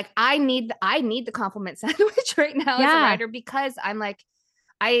 Like I need the compliment sandwich right now as a writer, because I'm like,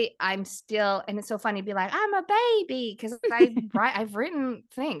 I'm still, and it's so funny to be like, I'm a baby, because I've written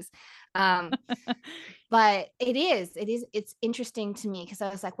things. But it's interesting to me, because I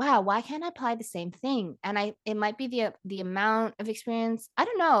was like, wow, why can't I apply the same thing? And it might be the amount of experience. I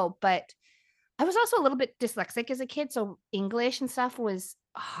don't know, but I was also a little bit dyslexic as a kid. So English and stuff was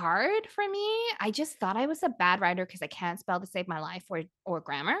hard for me. I just thought I was a bad writer because I can't spell to save my life or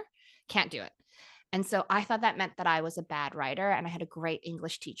grammar. Can't do it. And so I thought that meant that I was a bad writer. And I had a great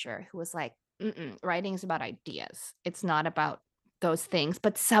English teacher who was like, writing is about ideas. It's not about those things.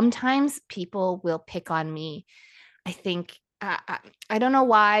 But sometimes people will pick on me. I think, I don't know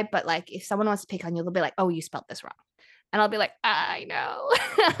why, but like if someone wants to pick on you, they'll be like, oh, you spelled this wrong. And I'll be like, I know.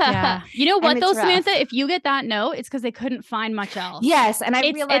 Yeah. You know what though, Samantha, if you get that note, it's because they couldn't find much else. Yes. And I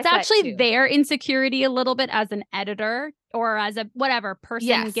realized it's actually their insecurity a little bit as an editor or as a whatever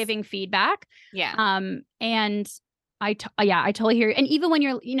person giving feedback. Yeah. And I totally hear you. And even when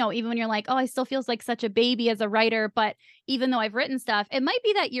you're like, oh, I still feels like such a baby as a writer, but even though I've written stuff, it might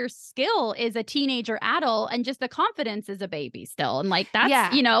be that your skill is a teenager adult and just the confidence is a baby still. And like, that's,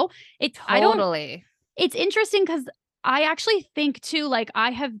 totally. It's interesting because I actually think too, like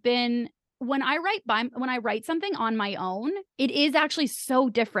I have been, when I write something on my own, it is actually so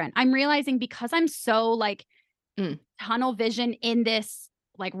different. I'm realizing because I'm so like tunnel vision in this,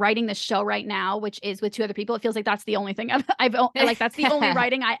 like writing the show right now, which is with two other people. It feels like that's the only thing I've like, that's the only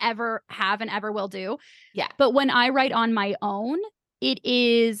writing I ever have and ever will do. Yeah. But when I write on my own, it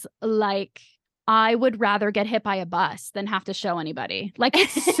is like, I would rather get hit by a bus than have to show anybody. Like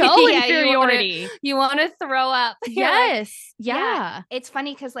it's so inferiority. You want to throw up. Yes. Like, yeah. It's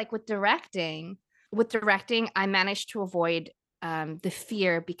funny because like with directing, I managed to avoid the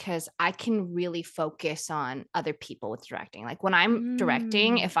fear because I can really focus on other people with directing. Like when I'm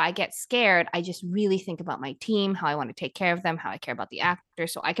directing, if I get scared, I just really think about my team, how I want to take care of them, how I care about the actor.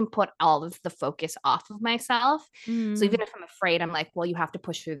 So I can put all of the focus off of myself. So even if I'm afraid, I'm like, well, you have to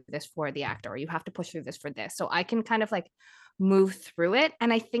push through this for the actor, or you have to push through this for this. So I can kind of like move through it.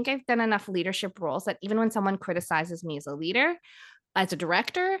 And I think I've done enough leadership roles that even when someone criticizes me as a leader, as a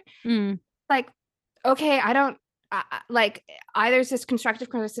director, like, okay, I don't, like either it's this constructive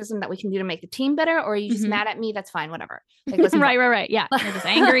criticism that we can do to make the team better, or are you just mad at me? That's fine, whatever. Like, right. Yeah, you're just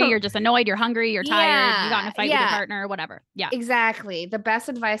angry, you're just annoyed, you're hungry, you're tired, you got in a fight with your partner, or whatever. Yeah, exactly. The best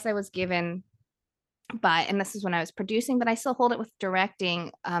advice I was given by, and this is when I was producing, but I still hold it with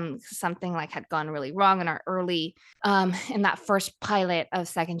directing. Something like had gone really wrong in our early, in that first pilot of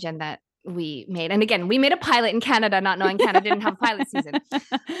Second Gen that we made. And again, we made a pilot in Canada, not knowing Canada didn't have a pilot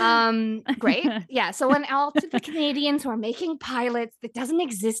season. Great. Yeah. So when all to the Canadians who are making pilots, that doesn't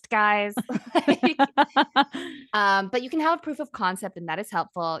exist, guys. But you can have a proof of concept and that is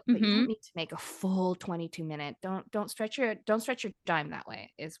helpful, but you don't need to make a full 22-minute. Don't stretch your dime that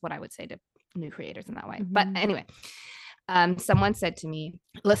way is what I would say to new creators in that way. But anyway, someone said to me,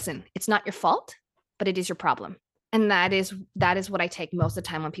 listen, it's not your fault, but it is your problem. And that is what I take most of the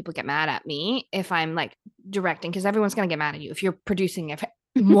time when people get mad at me, if I'm like directing, because everyone's going to get mad at you. If you're producing, if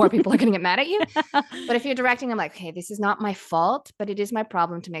more people are going to get mad at you. But if you're directing, I'm like, hey, this is not my fault, but it is my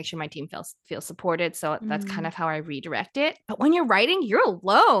problem to make sure my team feels supported. So that's kind of how I redirect it. But when you're writing, you're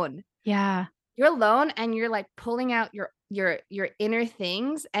alone. Yeah. You're alone and you're like pulling out your inner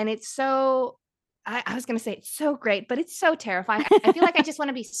things. And it's so, I was going to say it's so great, but it's so terrifying. I feel like I just want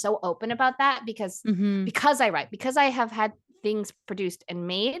to be so open about that because I write, because I have had things produced and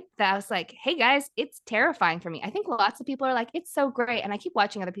made that I was like, hey guys, it's terrifying for me. I think lots of people are like, it's so great. And I keep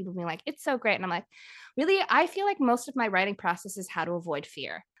watching other people being like, it's so great. And I'm like, really? I feel like most of my writing process is how to avoid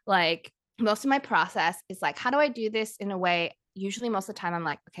fear. Like most of my process is like, how do I do this in a way? Usually most of the time I'm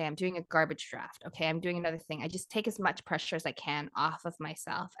like, okay, I'm doing a garbage draft. Okay, I'm doing another thing. I just take as much pressure as I can off of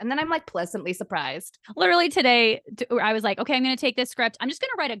myself. And then I'm like pleasantly surprised. Literally today, I was like, okay, I'm going to take this script. I'm just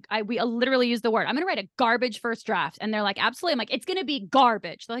going to write we literally use the word, I'm going to write a garbage first draft. And they're like, absolutely. I'm like, it's going to be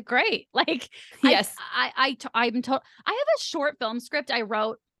garbage. They're like, great. Like, yes, I have a short film script I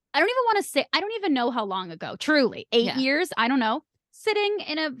wrote. I don't even know how long ago, truly 8 years. I don't know. Sitting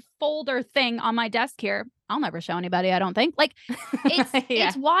in a folder thing on my desk here. I'll never show anybody, I don't think. Like it's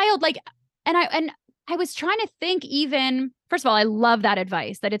it's wild. Like, and I was trying to think, even first of all, I love that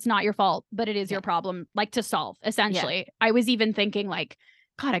advice that it's not your fault, but it is your problem, like to solve, essentially. I was even thinking like,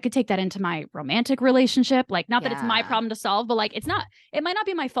 God, I could take that into my romantic relationship. Like, not that it's my problem to solve, but like it might not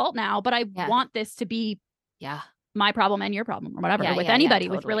be my fault now, but I want this to be my problem and your problem or whatever, with anybody,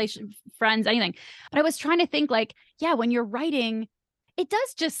 totally. With friends, anything. But I was trying to think like, when you're writing, it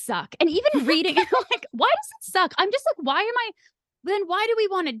does just suck. And even reading, like, why does it suck? I'm just like, why do we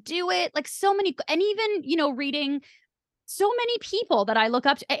want to do it? Like so many, and even, reading so many people that I look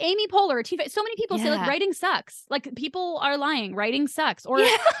up to, Amy Poehler, so many people say like writing sucks. Like people are lying, writing sucks. Or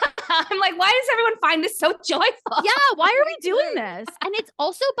I'm like, why does everyone find this so joyful? Yeah, why are we doing this? And it's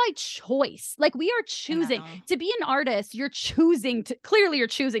also by choice. Like we are choosing to be an artist. You're choosing to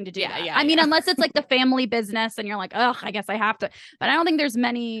do that. I mean, unless it's like the family business and you're like, oh, I guess I have to. But I don't think there's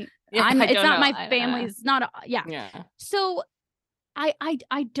many. It's not my family's not. So I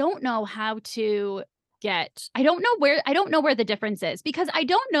don't know how to I don't know where the difference is, because I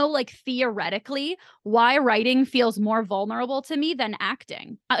don't know, like, theoretically why writing feels more vulnerable to me than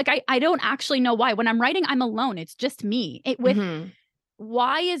acting. Like I don't actually know why. When I'm writing, I'm alone. It's just me.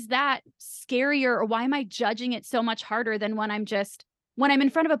 Why is that scarier, or why am I judging it so much harder than when I'm in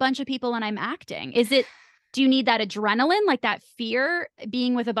front of a bunch of people and I'm acting? Do you need that adrenaline, like that fear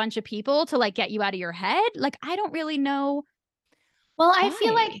being with a bunch of people to like get you out of your head? Like, I don't really know. Well, I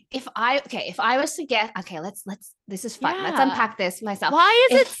feel like Why? if I was to guess, okay, let's this is fun. Let's Yeah. unpack this myself. Why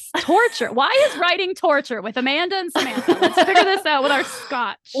is If it torture? Why is writing torture with Amanda and Samantha? Let's figure this out with our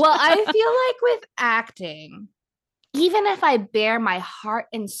scotch. Well, I feel like with acting, even if I bare my heart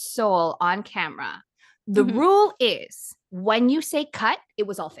and soul on camera, the rule is when you say cut, it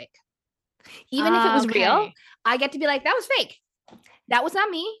was all fake. Even if it was real, I get to be like, that was fake. That was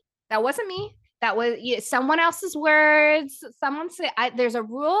not me. That wasn't me. That was someone else's words. Someone said, there's a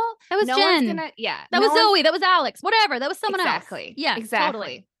rule. That was no Jen. One's gonna, yeah. That was Zoe. That was Alex. Whatever. That was someone else. Yeah, Exactly.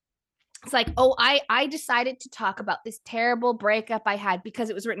 totally. It's like, oh, I decided to talk about this terrible breakup I had because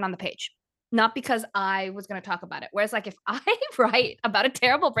it was written on the page, not because I was going to talk about it. Whereas like if I write about a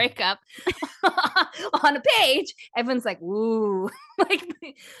terrible breakup on a page, everyone's like, ooh,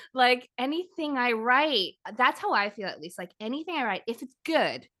 like anything I write, that's how I feel, at least. Like anything I write, if it's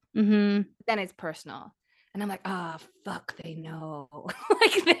good, then it's personal. And I'm like, oh, fuck, they know.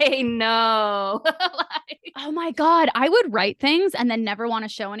 Like, they know. Oh my God. I would write things and then never want to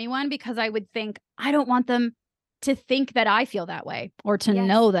show anyone because I would think, I don't want them to think that I feel that way or to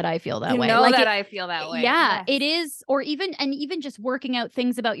know that I feel that way. Know that I feel that way. Yeah, it is. Or even just working out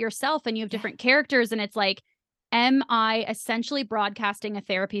things about yourself, and you have different characters, and it's like, am I essentially broadcasting a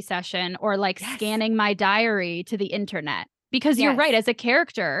therapy session or like scanning my diary to the internet? Because you're right, as a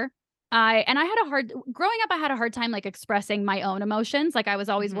character, growing up, I had a hard time like expressing my own emotions. Like I was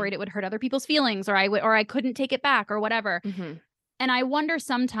always worried it would hurt other people's feelings, or I couldn't take it back or whatever. And I wonder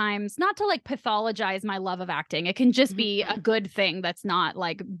sometimes, not to like pathologize my love of acting, it can just be a good thing that's not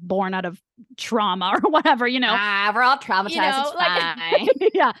like born out of trauma or whatever, you know. We're all traumatized. It's fine.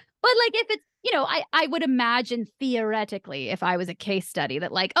 Yeah. But like if it's, you know, I would imagine theoretically, if I was a case study,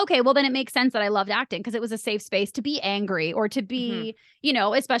 that like, okay, well then it makes sense that I loved acting because it was a safe space to be angry or to be, you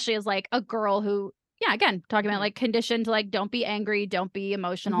know, especially as like a girl who, yeah, again, talking about like conditioned to like, don't be angry, don't be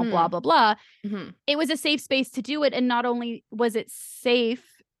emotional, blah, blah, blah. It was a safe space to do it. And not only was it safe,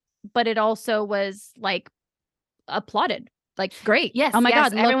 but it also was like applauded. Like, great. Yes. Oh my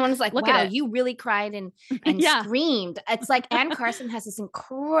God. Everyone's like, look wow, at it. you really cried and screamed. It's like Anne Carson has this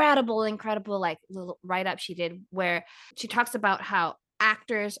incredible like little write-up she did where she talks about how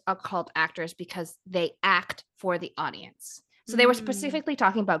actors are called actors because they act for the audience. So they were specifically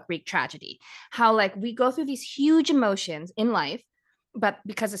talking about Greek tragedy, how like we go through these huge emotions in life, but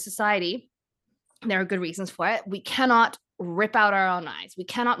because of society, there are good reasons for it. We cannot rip out our own eyes. We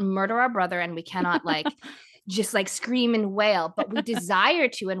cannot murder our brother, and we cannot like just like scream and wail, but we desire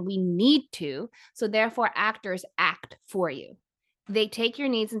to and we need to. So therefore, actors act for you. They take your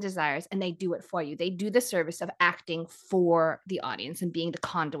needs and desires and they do it for you. They do the service of acting for the audience and being the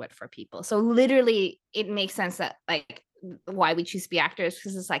conduit for people. So literally, it makes sense that like why we choose to be actors,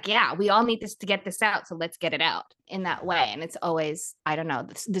 because it's like, yeah, we all need this to get this out, so let's get it out in that way. And it's always, I don't know,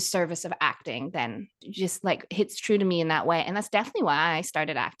 the service of acting then just like hits true to me in that way. And that's definitely why I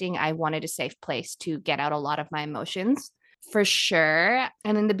started acting. I wanted a safe place to get out a lot of my emotions, for sure.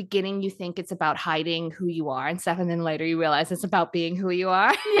 And in the beginning, you think it's about hiding who you are and stuff. And then later you realize it's about being who you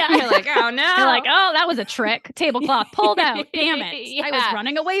are. Yeah. You're like, oh no. You're like, oh, that was a trick. Tablecloth pulled out. Damn it. I was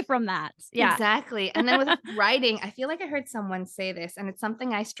running away from that. Yeah. Exactly. And then with writing, I feel like I heard someone say this, and it's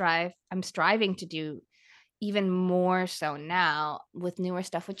something I'm striving to do even more so now with newer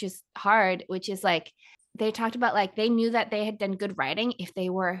stuff, which is hard, which is like, they talked about like, they knew that they had done good writing if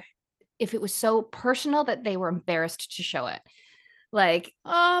it was so personal that they were embarrassed to show it. Like,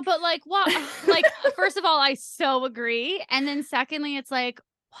 but like, what? Like, first of all, I so agree. And then secondly, it's like,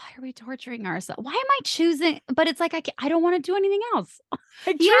 why are we torturing ourselves? Why am I choosing? But it's like, I don't want to do anything else.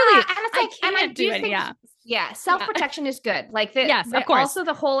 Like, truly, and it's like, and I do think, self-protection is good. Like, of course. Also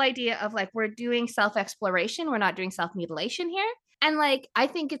the whole idea of like, we're doing self-exploration. We're not doing self-mutilation here. And like, I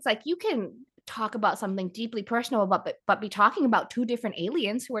think it's like, you can talk about something deeply personal but be talking about two different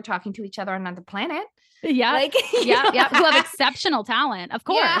aliens who are talking to each other on another planet. Yeah. Like, who have exceptional talent, of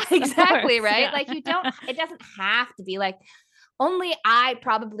course. Yeah, exactly. Of course. Right. Yeah. Like, it doesn't have to be like, only I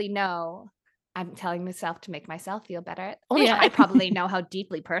probably know. I'm telling myself to make myself feel better. Only I probably know how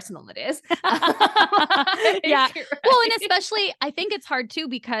deeply personal it is. Yeah. Well, and especially I think it's hard too,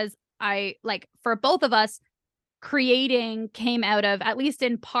 because for both of us, creating came out of, at least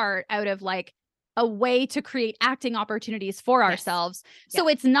in part, out of like a way to create acting opportunities for ourselves. So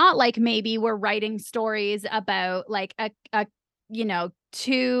it's not like maybe we're writing stories about like a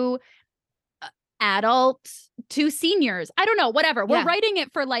two adults, two seniors. I don't know, whatever. We're writing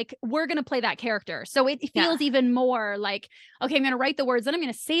it for like, we're going to play that character. So it feels even more like, okay, I'm going to write the words, then I'm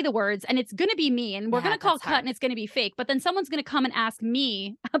going to say the words, and it's going to be me, and we're going to call cut, and it's going to be fake. But then someone's going to come and ask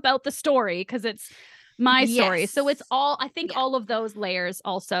me about the story because it's my story. Yes. So it's all, I think all of those layers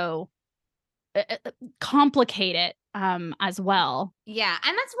also complicate it as well. Yeah.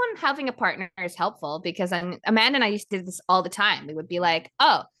 And that's when having a partner is helpful, because Amanda and I used to do this all the time. We would be like,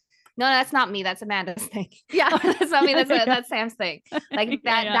 oh, no, that's not me. That's Amanda's thing. Yeah. That's not me. That's Sam's thing. Like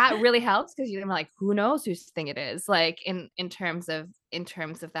that Yeah. really helps, because you're like, who knows whose thing it is, like in terms of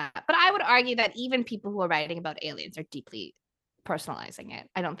that. But I would argue that even people who are writing about aliens are deeply personalizing it.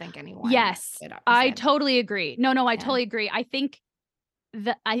 I don't think anyone. Yes, I totally agree. No, I totally agree. I think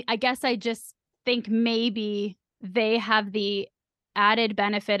that I guess I just think maybe they have the added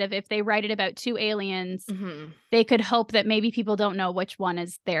benefit of, if they write it about two aliens, they could hope that maybe people don't know which one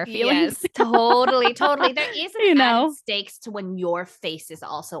is their feelings. Yes, totally. There is an added stakes to when your face is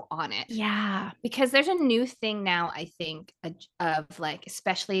also on it. Yeah. Because there's a new thing now, I think, of like,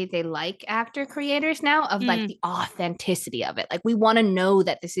 especially they like actor creators now, of like the authenticity of it. Like, we want to know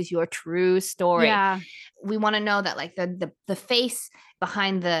that this is your true story. Yeah. We want to know that like the face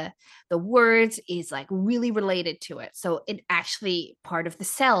behind the words is like really related to it. So it actually, part of the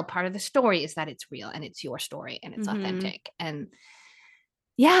story is that it's real and it's your story and it's authentic. And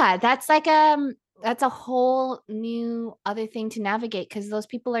yeah, that's like that's a whole new other thing to navigate, because those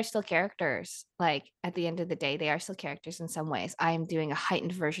people are still characters. Like, at the end of the day, they are still characters in some ways. I am doing a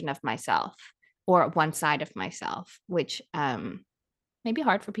heightened version of myself, or one side of myself, which may be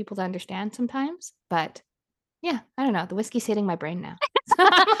hard for people to understand sometimes. But yeah, I don't know. The whiskey's hitting my brain now.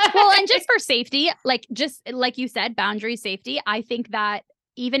 Well, and just for safety, just like you said, boundary safety, I think that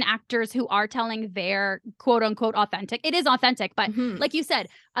even actors who are telling their quote unquote authentic, it is authentic, but like you said,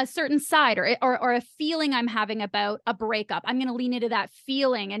 a certain side or a feeling I'm having about a breakup, I'm going to lean into that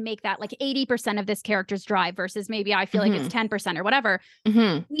feeling and make that like 80% of this character's drive, versus maybe I feel like it's 10% or whatever.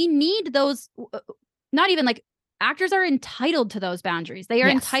 We need those, not even like, actors are entitled to those boundaries. They are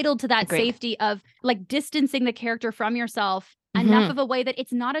entitled to that safety of like distancing the character from yourself enough of a way that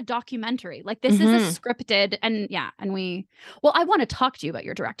it's not a documentary. Like, this is a scripted, and I want to talk to you about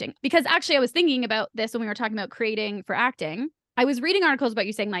your directing, because actually I was thinking about this when we were talking about creating for acting. I was reading articles about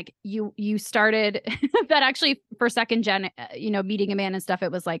you saying like you started that actually for second gen, meeting a man and stuff.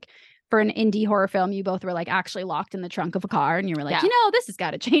 It was like, for an indie horror film, you both were like actually locked in the trunk of a car, and you were like, this has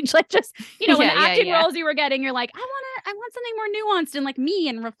got to change. Like, just, when the acting roles you were getting, you're like, I want something more nuanced and like me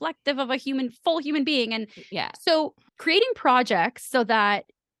and reflective of a full human being. And so creating projects so that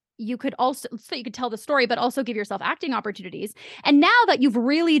you could tell the story, but also give yourself acting opportunities. And now that you've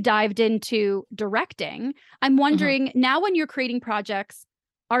really dived into directing, I'm wondering now, when you're creating projects,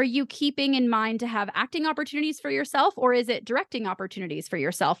 are you keeping in mind to have acting opportunities for yourself, or is it directing opportunities for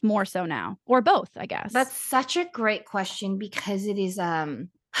yourself more so now, or both, I guess? That's such a great question, because it is a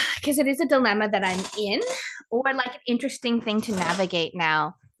dilemma that I'm in, or like an interesting thing to navigate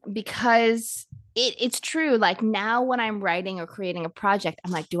now, because it's true. Like, now when I'm writing or creating a project,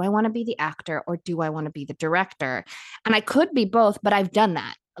 I'm like, do I want to be the actor or do I want to be the director? And I could be both, but I've done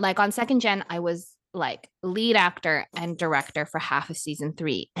that. Like, on second gen, I was like lead actor and director for half of season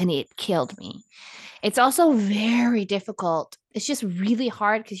 3, and it killed me. It's also very difficult. It's just really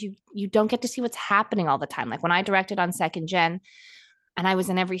hard, because you don't get to see what's happening all the time. Like, when I directed on second gen and I was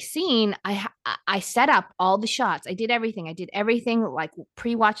in every scene, I set up all the shots. I did everything like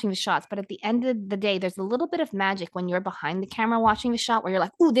pre-watching the shots. But at the end of the day, there's a little bit of magic when you're behind the camera watching the shot, where you're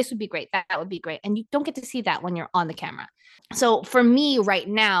like, "Ooh, this would be great. That would be great." And you don't get to see that when you're on the camera. So for me right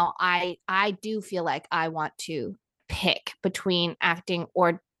now, I do feel like I want to pick between acting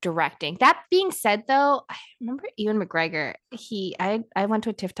or directing. That being said, though, I remember Ewan McGregor. I went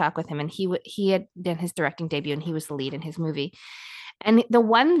to a TIFF talk with him, and he had done his directing debut, and he was the lead in his movie. And the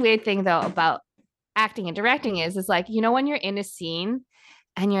one weird thing, though, about acting and directing is like, when you're in a scene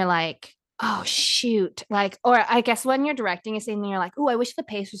and you're like, oh shoot, like, or I guess when you're directing a scene and you're like, oh, I wish the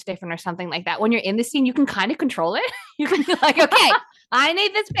pace was different or something like that. When you're in the scene, you can kind of control it. You can be like, okay, I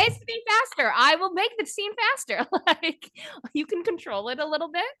need this pace to be faster. I will make the scene faster. Like, you can control it a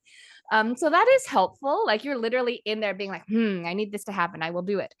little bit. So that is helpful. Like, you're literally in there being like, I need this to happen. I will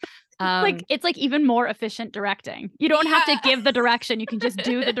do it. It's like even more efficient directing. You don't have to give the direction. You can just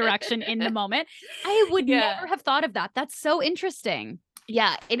do the direction in the moment. I would never have thought of that. That's so interesting.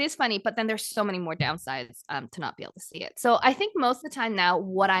 Yeah, it is funny, but then there's so many more downsides to not be able to see it. So I think most of the time now,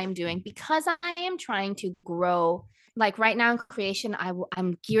 what I'm doing, because I am trying to grow, like right now in creation,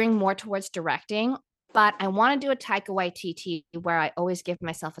 I'm gearing more towards directing, but I want to do a Taika Waititi where I always give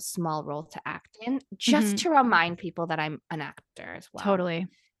myself a small role to act in, just to remind people that I'm an actor as well. Totally.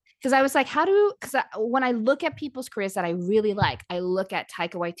 Because I was like, when I look at people's careers that I really like, I look at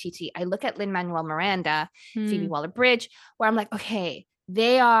Taika Waititi, I look at Lin-Manuel Miranda, Phoebe Waller-Bridge, where I'm like, okay,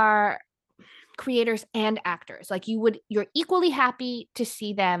 they are creators and actors. Like you're equally happy to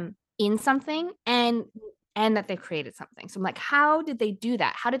see them in something and that they've created something. So I'm like, how did they do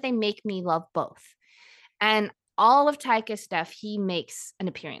that? How did they make me love both? And all of Taika's stuff, he makes an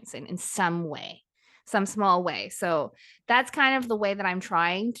appearance in some way, some small way. So that's kind of the way that I'm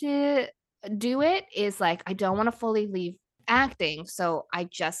trying to do it, is like, I don't want to fully leave acting. So I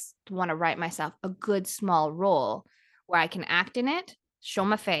just want to write myself a good small role where I can act in it, show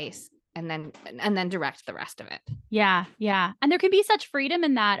my face, and then direct the rest of it. Yeah. Yeah. And there can be such freedom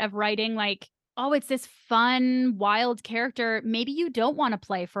in that, of writing like, oh, it's this fun, wild character. Maybe you don't want to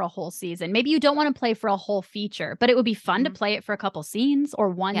play for a whole season. Maybe you don't want to play for a whole feature, but it would be fun to play it for a couple scenes or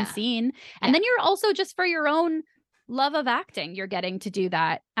one scene. And then you're also, just for your own love of acting, you're getting to do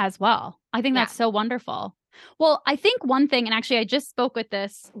that as well. I think that's so wonderful. Well, I think one thing, and actually I just spoke with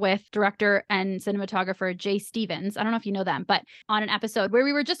this with director and cinematographer Jay Stevens. I don't know if you know them, but on an episode where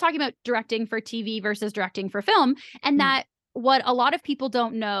we were just talking about directing for TV versus directing for film, and that what a lot of people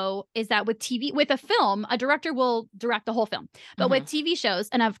don't know is that with TV, with a film, a director will direct the whole film. But with TV shows,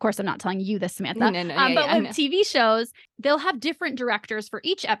 and of course, I'm not telling you this, Samantha, but with TV shows, they'll have different directors for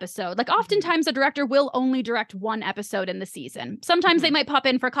each episode. Like oftentimes a director will only direct one episode in the season. Sometimes they might pop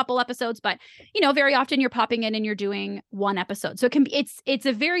in for a couple episodes, but very often you're popping in and you're doing one episode. So it can be, it's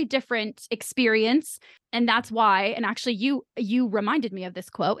a very different experience. And that's why, and actually you reminded me of this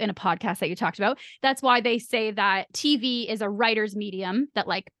quote in a podcast that you talked about. That's why they say that TV is a writer's medium, that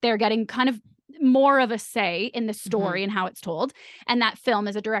like they're getting kind of more of a say in the story and how it's told. And that film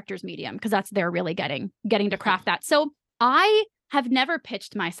is a director's medium, because that's, they're really getting to craft that. So I have never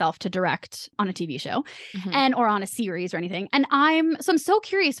pitched myself to direct on a TV show or on a series or anything. And I'm so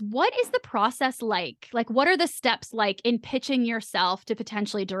curious, what is the process like? Like, what are the steps like in pitching yourself to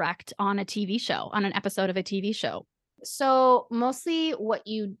potentially direct on a TV show, on an episode of a TV show? So mostly what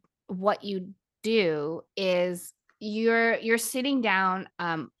you do is you're sitting down,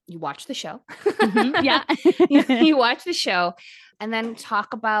 you watch the show. You watch the show and then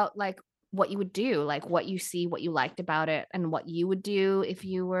talk about like what you would do, like what you see, what you liked about it, and what you would do if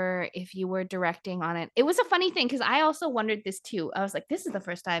you were directing on it. It was a funny thing, because I also wondered this too. I was like, this is the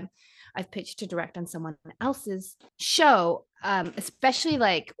first time I've pitched to direct on someone else's show, especially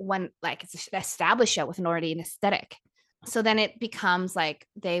like when like it's an established show with already an aesthetic. So then it becomes like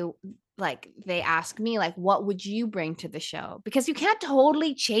they ask me like, what would you bring to the show? Because you can't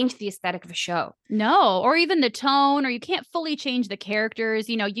totally change the aesthetic of a show. No, or even the tone, or you can't fully change the characters.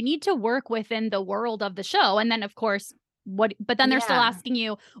 You need to work within the world of the show. And then of course, but then they're still asking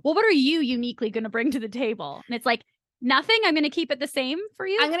you, well, what are you uniquely going to bring to the table? And it's like, nothing. I'm going to keep it the same for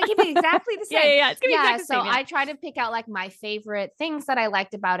you. I'm going to keep it exactly the same. It's going to be exactly the same. So I try to pick out like my favorite things that I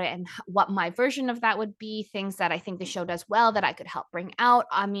liked about it and what my version of that would be, things that I think the show does well that I could help bring out.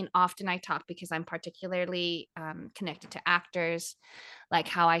 I mean, often I talk, because I'm particularly connected to actors, like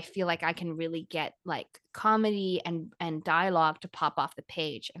how I feel like I can really get like comedy and dialogue to pop off the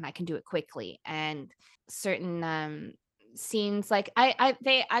page, and I can do it quickly. And certain scenes, like I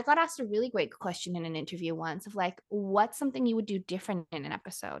got asked a really great question in an interview once of like, what's something you would do different in an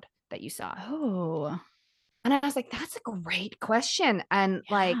episode that you saw? And I was like, that's a great question. And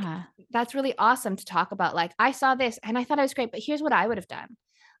like, that's really awesome to talk about. Like, I saw this and I thought it was great, but here's what I would have done.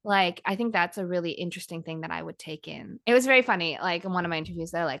 Like, I think that's a really interesting thing that I would take in. It was very funny. Like in one of my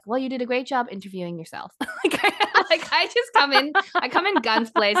interviews, they're like, well, you did a great job interviewing yourself. I just come in guns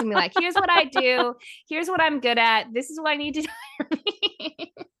blazing, be like, here's what I do. Here's what I'm good at. This is what I need to do.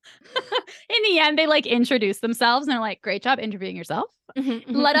 In the end, they like introduce themselves and they're like, great job interviewing yourself.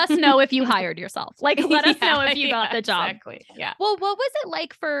 Let us know if you hired yourself. Like, let us know if you got the job. Exactly. Yeah. Well, what was it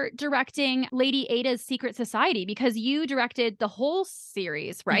like for directing Lady Ada's Secret Society? Because you directed the whole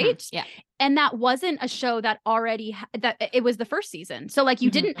series, right? Yeah. And that wasn't a show that already, that it was the first season. So like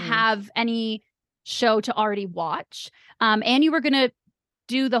you didn't have any show to already watch. And you were going to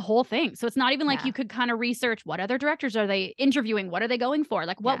do the whole thing. So it's not even like you could kind of research what other directors are they interviewing? What are they going for?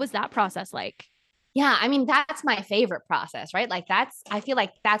 Like, what was that process like? Yeah, I mean, that's my favorite process, right? Like I feel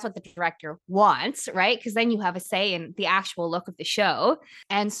like that's what the director wants, right? Because then you have a say in the actual look of the show.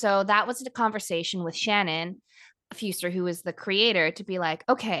 And so that was a conversation with Shannon Fuster, who is the creator, to be like,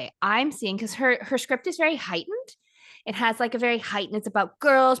 okay, I'm seeing, because her script is very heightened. It has like a very heightened, it's about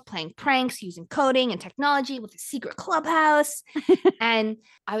girls playing pranks using coding and technology with a secret clubhouse. And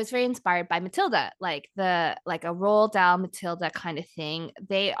I was very inspired by Matilda, like a Roald Dahl Matilda kind of thing.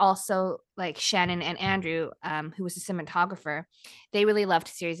 They also, like Shannon and Andrew, who was a cinematographer, they really loved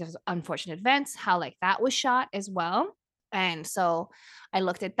a series of Unfortunate Events, how like that was shot as well. And so I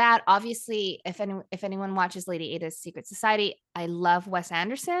looked at that. Obviously, if anyone watches Lady Ada's Secret Society, I love Wes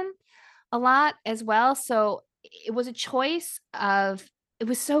Anderson. a lot as well. So it was a choice of, it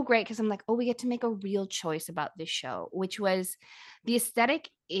was so great because I'm like, oh, we get to make a real choice about this show, which was the aesthetic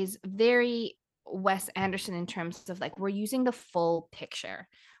is very Wes Anderson in terms of like, we're using the full picture.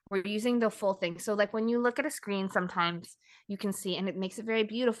 We're using the full thing. So like when you look at a screen, sometimes you can see, and it makes it very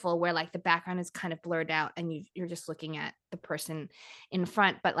beautiful where like the background is kind of blurred out and you're just looking at the person in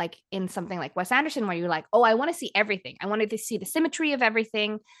front. But like in something like Wes Anderson, where you're like, oh, I want to see everything. I wanted to see the symmetry of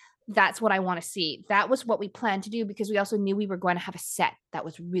everything. That's what I want to see. That was what we planned to do because we also knew we were going to have a set that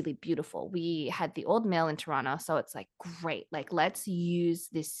was really beautiful. We had the old mill in Toronto. So it's like, great, like let's use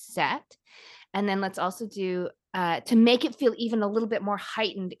this set. And then let's also do, to make it feel even a little bit more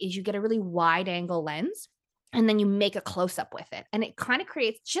heightened, is you get a really wide angle lens and then you make a close up with it. And it kind of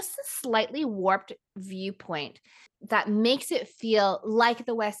creates just a slightly warped viewpoint that makes it feel like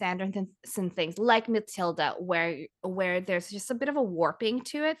the Wes Anderson things, like Matilda, where there's just a bit of a warping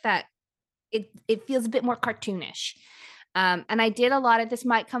to it that it feels a bit more cartoonish. And I did a lot of this,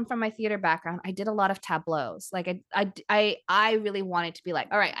 might come from my theater background. I did a lot of tableaus. Like I really wanted to be like,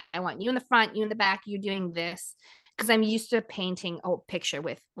 all right, I want you in the front, you in the back, you doing this, because I'm used to painting a picture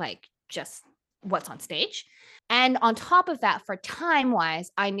with like just what's on stage. And on top of that, for time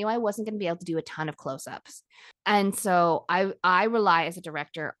wise, I knew I wasn't going to be able to do a ton of close-ups. And so I rely as a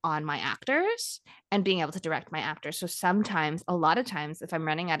director on my actors and being able to direct my actors. So sometimes, a lot of times, if I'm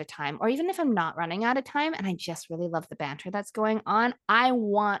running out of time, or even if I'm not running out of time and I just really love the banter that's going on, I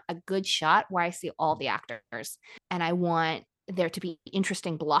want a good shot where I see all the actors and I want there to be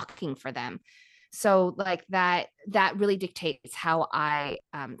interesting blocking for them. So like that really dictates how I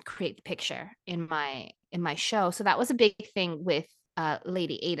create the picture in my show. So that was a big thing with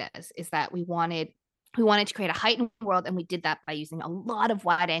Lady Ada's, is that we wanted to create a heightened world, and we did that by using a lot of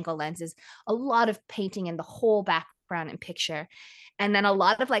wide angle lenses, a lot of painting in the whole background and picture, and then a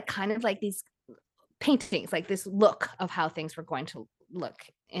lot of like kind of like these paintings, like this look of how things were going to look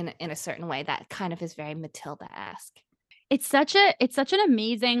in a certain way that kind of is very Matilda-esque. It's such an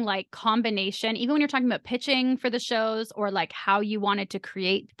amazing like combination, even when you're talking about pitching for the shows or like how you wanted to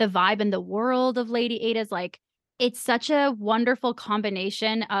create the vibe and the world of Lady Ada's. Like, it's such a wonderful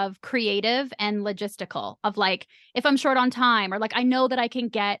combination of creative and logistical, of like, if I'm short on time, or like I know that I can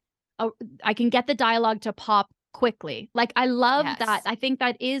get the dialogue to pop quickly. Like, I love that. I think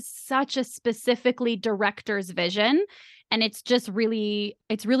that is such a specifically director's vision. And it's really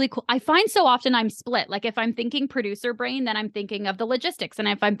cool. I find so often I'm split. Like if I'm thinking producer brain, then I'm thinking of the logistics. And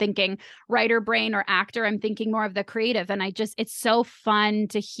if I'm thinking writer brain or actor, I'm thinking more of the creative. And it's so fun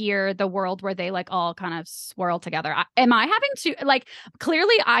to hear the world where they like all kind of swirl together. Am I having to, like,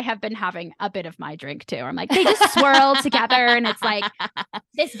 clearly I have been having a bit of my drink too. I'm like, they just swirl together and it's like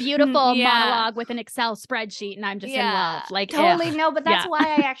this beautiful monologue with an Excel spreadsheet and I'm just in love. Like, totally. No, but that's why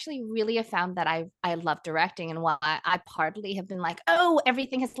I actually really have found that I love directing, and why I partly have been like, oh,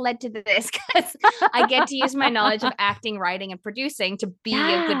 everything has led to this, because I get to use my knowledge of acting, writing, and producing to be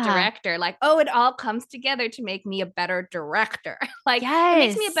a good director. Like, oh, it all comes together to make me a better director. Like, it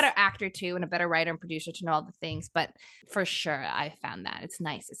makes me a better actor too, and a better writer and producer to know all the things. But for sure, I found that it's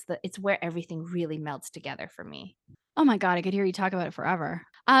nice. It's where everything really melts together for me. Oh my God, I could hear you talk about it forever.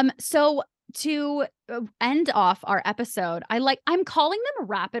 So to end off our episode, I'm calling them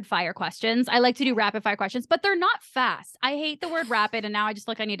rapid fire questions. I like to do rapid fire questions, but they're not fast. I hate the word rapid, and now I just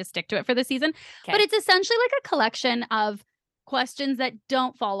I need to stick to it for the season. Okay. But it's essentially like a collection of questions that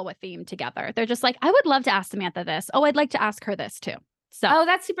don't follow a theme together. They're just like, I would love to ask Samantha this. Oh, I'd like to ask her this too. So, oh,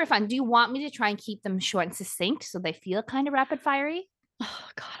 that's super fun. Do you want me to try and keep them short and succinct so they feel kind of rapid fiery? Oh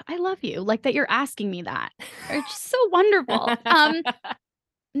God, I love you. Like that you're asking me that. They're just so wonderful.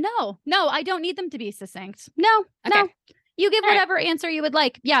 No, I don't need them to be succinct. No. You give whatever answer you would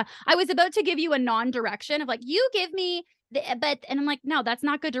like. Yeah. I was about to give you a non-direction of like, you give me and I'm like, no, that's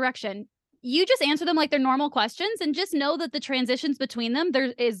not good direction. You just answer them like they're normal questions, and just know that the transitions between them,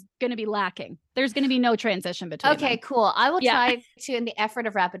 there is going to be lacking. There's going to be no transition between them. Okay, cool. I will try to, in the effort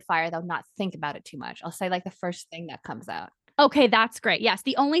of rapid fire, though, not think about it too much. I'll say like the first thing that comes out. Okay, that's great. Yes.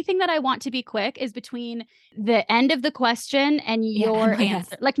 The only thing that I want to be quick is between the end of the question and your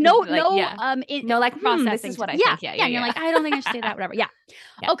answer. Like no, like processing. This is what I think. Yeah. And you're like, I don't think I should say that, whatever. Yeah.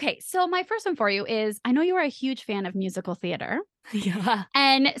 Okay. So my first one for you is, I know you are a huge fan of musical theater. Yeah.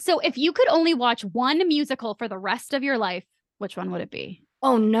 And so if you could only watch one musical for the rest of your life, which one would it be?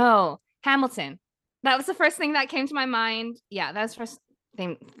 Oh no. Hamilton. That was the first thing that came to my mind. Yeah, that was the first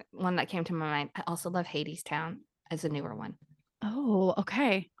one that came to my mind. I also love Hadestown as a newer one. Oh,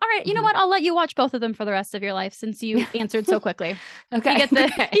 okay. All right. You know what? I'll let you watch both of them for the rest of your life since you answered so quickly. Okay.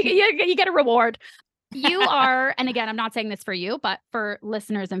 You get you get a reward. You are, and again, I'm not saying this for you, but for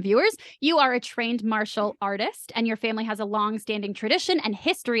listeners and viewers, you are a trained martial artist, and your family has a long-standing tradition and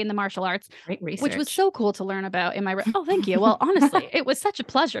history in the martial arts, Great research. which was so cool to learn about in my. Oh, thank you. Well, honestly, it was such a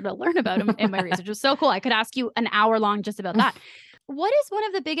pleasure to learn about in my research. It was so cool. I could ask you an hour long just about that. What is one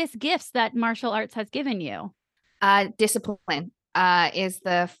of the biggest gifts that martial arts has given you? Discipline is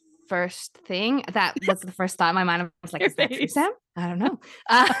the first thing. That was the first thought in my mind. I was like, is that true, Sam? I don't know.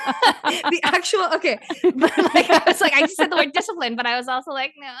 The actual, okay. But like, I was like, I just said the word discipline, but I was also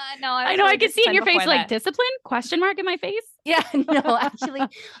like, no. I know, I could see in your face, like, discipline? Question mark in my face? Yeah, no, actually,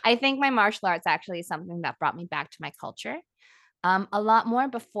 I think my martial arts actually is something that brought me back to my culture. A lot more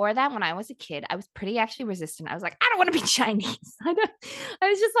before that, when I was a kid, I was pretty actually resistant. I was like, I don't want to be Chinese. I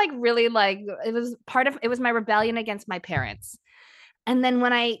was just like really like, it was my rebellion against my parents. And then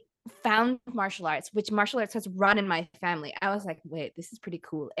when I found martial arts, which martial arts has run in my family, I was like, wait, this is pretty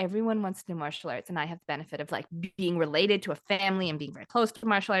cool. Everyone wants to do martial arts, and I have the benefit of like being related to a family and being very close to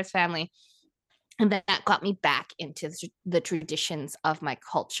martial arts family. And that got me back into the traditions of my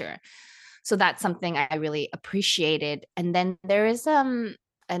culture. So that's something I really appreciated. And then there is and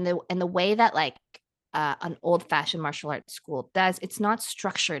the way that like an old-fashioned martial arts school does, it's not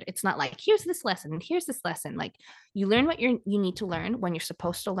structured. It's not like, here's this lesson and here's this lesson. Like, you learn what you need to learn when you're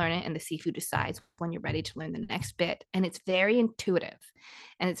supposed to learn it, and the sifu decides when you're ready to learn the next bit. And it's very intuitive.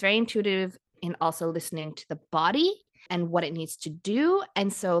 And it's very intuitive in also listening to the body and what it needs to do.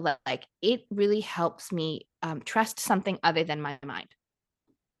 And so like it really helps me trust something other than my mind.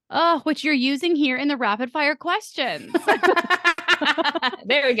 Oh, which you're using here in the rapid fire questions.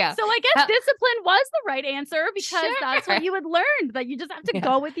 There we go. So I guess discipline was the right answer, because that's what you had learned, that you just have to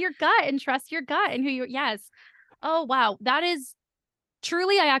go with your gut and trust your gut and yes. Oh, wow. That is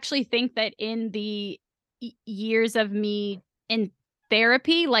truly, I actually think that in the years of me in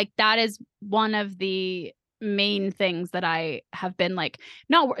therapy, like that is one of the main things that I have been like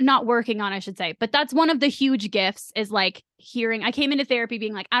not working on, I should say, but that's one of the huge gifts, is like hearing. I came into therapy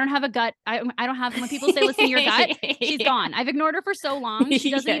being like, I don't have a gut. I don't have, when people say listen to your gut, she's gone. I've ignored her for so long. She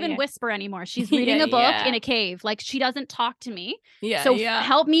doesn't even whisper anymore. She's reading a book in a cave. Like, she doesn't talk to me.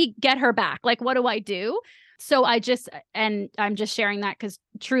 Help me get her back. Like, what do I do? So I'm just sharing that because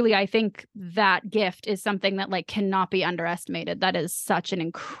truly I think that gift is something that like cannot be underestimated. That is such an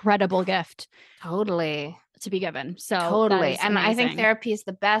incredible gift. Totally. To be given. So totally. And I think therapy is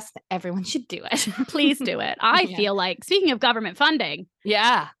the best. Everyone should do it. Please do it. I feel like, speaking of government funding.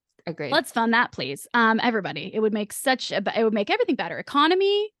 Yeah. Agreed. Let's fund that, please. Everybody. It would make it would make everything better.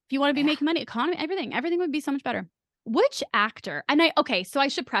 Economy, if you want to be making money, economy, everything would be so much better. Which actor? So I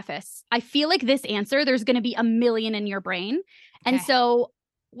should preface, I feel like this answer, there's going to be a million in your brain. And so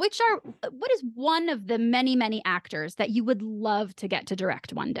what is one of the many, many actors that you would love to get to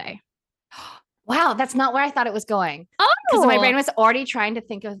direct one day? Wow, that's not where I thought it was going. Oh, because my brain was already trying to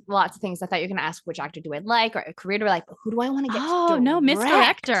think of lots of things. I thought you were going to ask which actor do I like, or a career do I like, but who do I want to get to direct? Oh, no, Miss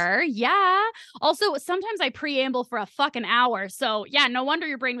Director. Yeah. Also, sometimes I preamble for a fucking hour. So yeah, no wonder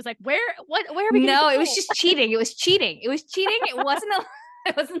your brain was like, where are we going to go? No, it was just cheating. It was cheating. It wasn't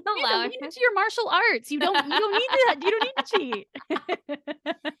it wasn't allowed. Lean into your martial arts. You don't need that. You don't need to cheat.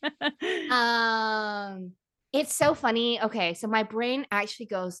 It's so funny. Okay, so my brain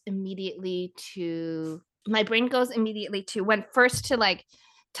goes immediately to when first to like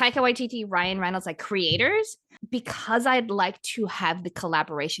Taika Waititi, Ryan Reynolds, like creators, because I'd like to have the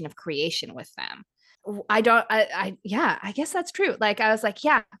collaboration of creation with them. I guess that's true. Like, I was like,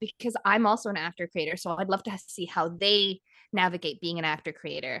 yeah, because I'm also an actor creator, so I'd love to see how they navigate being an actor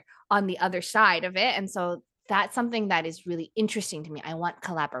creator on the other side of it. And so that's something that is really interesting to me. I want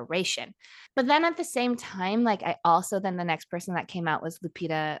collaboration. But then at the same time, like, the next person that came out was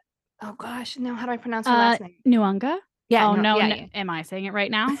Lupita. Oh gosh, no, how do I pronounce her last name? Nyong'o? Yeah. Oh, no. Am I saying it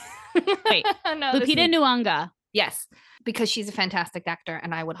right now? Wait, no, Lupita Nyong'o. Yes, because she's a fantastic actor,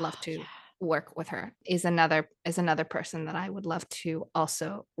 and I would love to work with her. Is another person that I would love to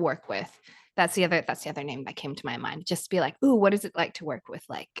also work with. That's the other name that came to my mind. Just to be like, ooh, what is it like to work with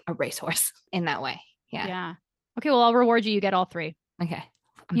like a racehorse in that way? Yeah. Okay, well, I'll reward you. You get all three. Okay.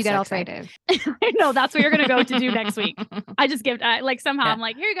 You get all three. I know, that's what you're gonna go to do next week. I just give somehow I'm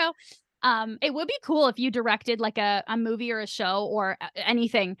like, here you go. It would be cool if you directed like a movie or a show or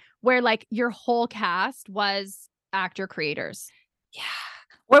anything where like your whole cast was actor creators. Yeah.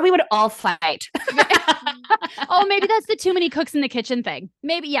 Where we would all fight. Oh, maybe that's the too many cooks in the kitchen thing.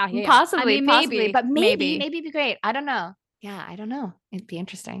 Maybe, yeah. Possibly, but maybe it'd be great. I don't know. yeah, I don't know. It'd be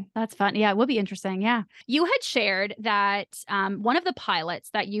interesting. That's fun. Yeah, it would be interesting. Yeah. You had shared that one of the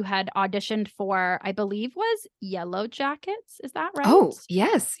pilots that you had auditioned for, I believe, was Yellow Jackets. Is that right? Oh,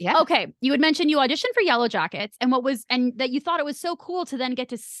 yes. Yeah. Okay. You had mentioned you auditioned for Yellow Jackets and that you thought it was so cool to then get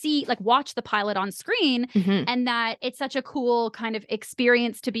to see, like, watch the pilot on screen, Mhm. and that it's such a cool kind of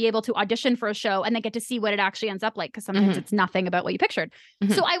experience to be able to audition for a show and then get to see what it actually ends up like, because sometimes Mhm. it's nothing about what you pictured.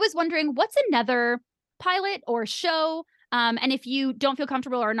 Mhm. So I was wondering, what's another pilot or show? And if you don't feel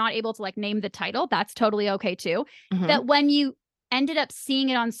comfortable or are not able to like name the title, that's totally okay too. Mhm. That when you ended up seeing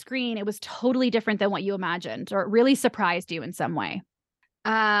it on screen, it was totally different than what you imagined, or it really surprised you in some way.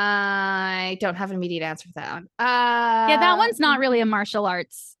 I don't have an immediate answer for that one. Yeah, that one's not really a martial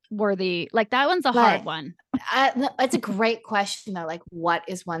arts worthy. Like, that one's a hard Like, one. no, it's a great question though. Like, what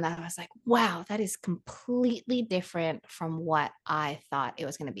is one that I was like, wow, that is completely different from what I thought it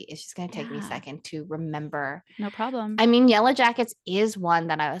was going to be. It's just going to take me a Yeah. second to remember. No problem. I mean, Yellow Jackets is one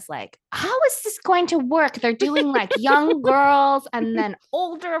that I was like, how is this going to work? They're doing like young girls and then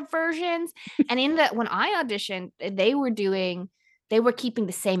older versions. And when I auditioned, they were keeping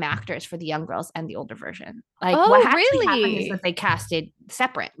the same actors for the young girls and the older version. Like, what Oh, actually happened is really? that they casted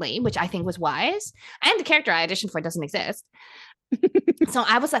separately, which I think was wise. And the character I auditioned for doesn't exist. So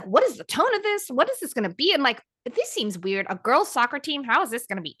I was like, what is the tone of this? What is this going to be? And like, this seems weird. A girls' soccer team? How is this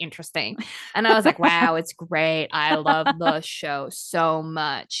going to be interesting? And I was like, wow, it's great. I love the show so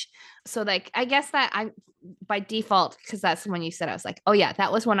much. So like, I guess that I, by default, because that's when you said, I was like, oh yeah,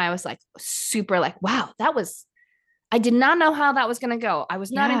 that was when I was like super like, wow, I did not know how that was going to go. I was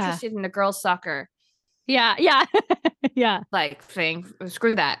not interested in the girls' soccer. Yeah. Yeah. Yeah. Like thing.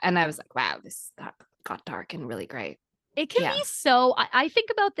 Screw that. And I was like, wow, this got dark and really great. It can be so, I think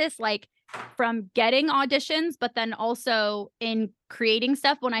about this like from getting auditions, but then also in creating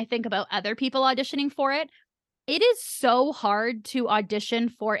stuff. When I think about other people auditioning for it, it is so hard to audition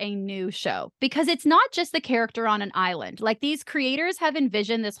for a new show because it's not just the character on an island. Like, these creators have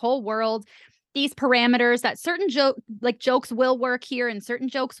envisioned this whole world, these parameters that certain jokes will work here and certain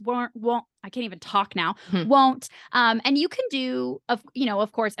jokes won't. I can't even talk now. Won't. And you can do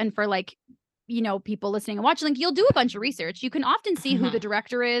of course, and for like, people listening and watching, like, you'll do a bunch of research. You can often see who the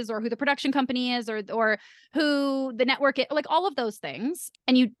director is or who the production company is or who the network is, like all of those things.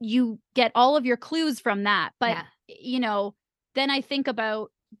 And you get all of your clues from that. But, then I think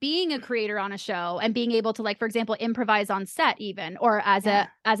about being a creator on a show and being able to, like, for example, improvise on set even, or as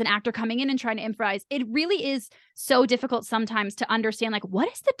an actor coming in and trying to improvise. It really is so difficult sometimes to understand, like,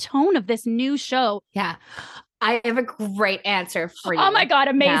 what is the tone of this new show? Yeah. I have a great answer for you. Oh my God,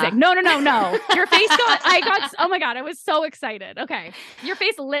 amazing. Yeah. No. Your face oh my God, I was so excited. Okay. Your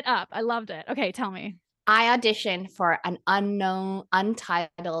face lit up. I loved it. Okay, tell me. I auditioned for an unknown,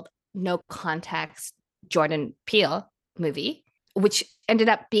 untitled, no context Jordan Peele movie, which ended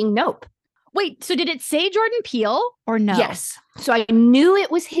up being Nope. Wait, so did it say Jordan Peele or no? Yes. So I knew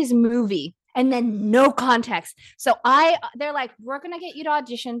it was his movie and then no context. So they're like, we're going to get you to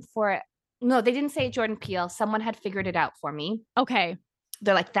audition for it. No, they didn't say Jordan Peele. Someone had figured it out for me. Okay.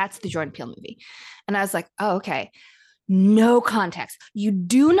 They're like, that's the Jordan Peele movie. And I was like, oh, okay. No context. You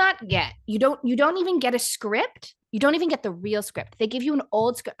don't even get a script. You don't even get the real script. They give you an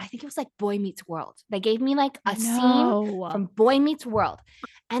old script. I think it was like Boy Meets World. They gave me like a scene from Boy Meets World.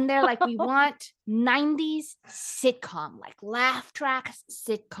 And they're like, we want 90s sitcom, like laugh tracks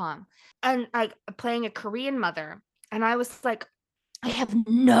sitcom. And like playing a Korean mother. And I was like, I have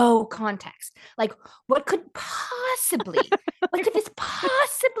no context. Like, what could this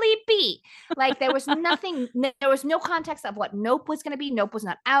possibly be? Like, there was no context of what Nope was going to be. Nope was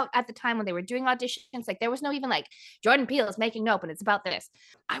not out at the time when they were doing auditions. Like, there was no even like, Jordan Peele is making Nope and it's about this.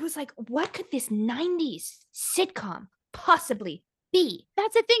 I was like, what could this 90s sitcom possibly be?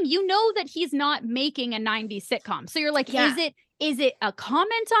 That's the thing. You know that he's not making a 90s sitcom. So you're like, is it a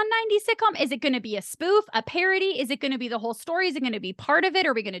comment on 90s sitcom? Is it going to be a spoof, a parody? Is it going to be the whole story? Is it going to be part of it?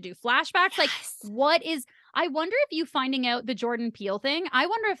 Are we going to do flashbacks? Yes. Like, I wonder if you finding out the Jordan Peele thing, I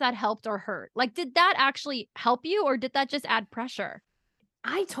wonder if that helped or hurt. Like, did that actually help you or did that just add pressure?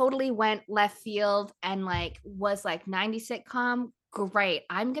 I totally went left field and like was like 90s sitcom. Great.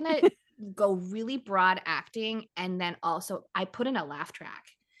 I'm going to go really broad acting. And then also I put in a laugh track.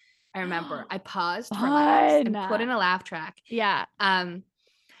 I remember I paused for laughs and put in a laugh track. Yeah. And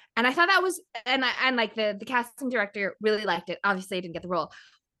I thought that was, and like the casting director really liked it. Obviously I didn't get the role,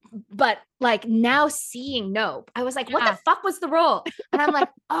 but like now seeing Nope, I was like, what the fuck was the role? And I'm like,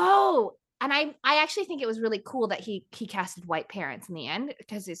 oh, and I actually think it was really cool that he casted white parents in the end,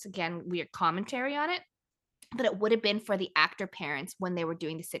 because it's, again, weird commentary on it, but it would have been for the actor parents when they were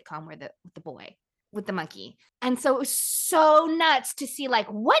doing the sitcom with the boy. with the monkey. And so it was so nuts to see like,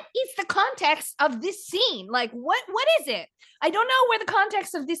 what is the context of this scene? Like, what is it? I don't know where the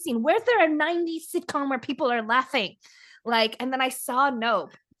context of this scene, where's there a 90s sitcom where people are laughing? Like, and then I saw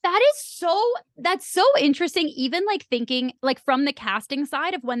Nope. That's so interesting. Even like thinking like from the casting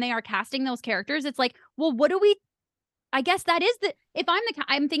side of when they are casting those characters, it's like, well, what do we, I guess that is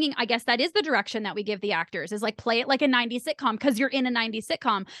I'm thinking, I guess that is the direction that we give the actors is like play it like a 90s sitcom because you're in a 90s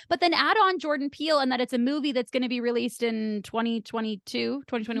sitcom, but then add on Jordan Peele and that it's a movie that's going to be released in 2022,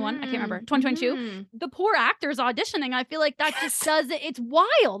 2021. I can't remember, 2022. The poor actors auditioning. I feel like that just it's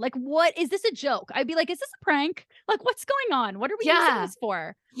wild. Like, what is this a joke? I'd be like, is this a prank? Like, what's going on? What are we using this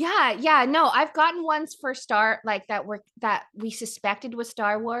for? Yeah. No, I've gotten ones for that we suspected was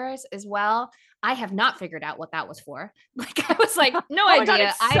Star Wars as well. I have not figured out what that was for. Like, I was like, no idea. God,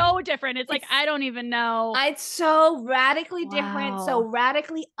 it's so different. It's like, I don't even know. It's so radically different, so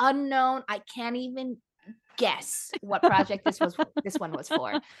radically unknown. I can't even guess what project this one was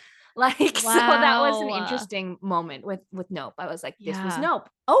for. Like, so that was an interesting moment with Nope. I was like, this was Nope.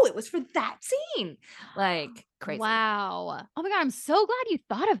 Oh, it was for that scene. Like, crazy. Wow. Oh my God, I'm so glad you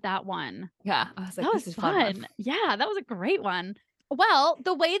thought of that one. Yeah. I was like, that was fun. Yeah, that was a great one. Well,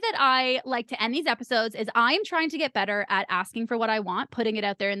 the way that I like to end these episodes is I'm trying to get better at asking for what I want, putting it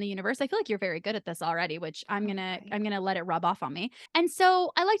out there in the universe. I feel like you're very good at this already, which I'm going to let it rub off on me. And so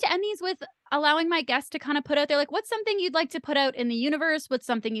I like to end these with allowing my guests to kind of put out there, like, what's something you'd like to put out in the universe? What's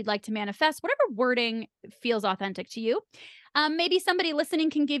something you'd like to manifest? Whatever wording feels authentic to you. Maybe somebody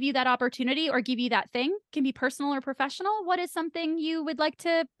listening can give you that opportunity or give you that thing. It can be personal or professional. What is something you would like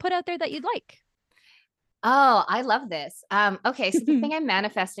to put out there that you'd like? Oh, I love this. Okay, so the thing I'm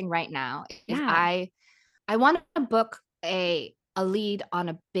manifesting right now is I want to book a lead on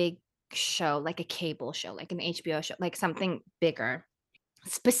a big show, like a cable show, like an HBO show, like something bigger.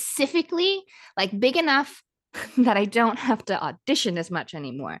 Specifically, like big enough that I don't have to audition as much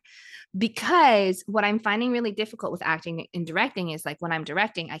anymore. Because what I'm finding really difficult with acting and directing is like when I'm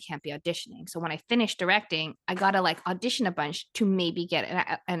directing, I can't be auditioning. So when I finish directing, I gotta like audition a bunch to maybe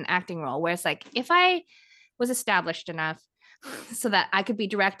get an acting role. Whereas like if I was established enough so that I could be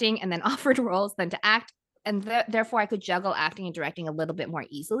directing and then offered roles, then to act, and therefore I could juggle acting and directing a little bit more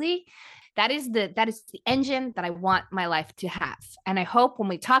easily. That is the engine that I want my life to have. And I hope when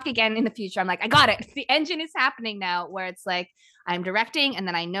we talk again in the future, I'm like, I got it. The engine is happening now, where it's like I'm directing and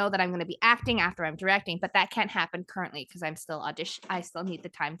then I know that I'm going to be acting after I'm directing, but that can't happen currently because I'm still I still need the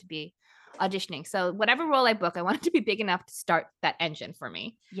time to be auditioning. So whatever role I book, I want it to be big enough to start that engine for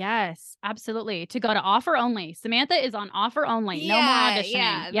me. Yes, absolutely. To go to offer only. Samantha is on offer only. No more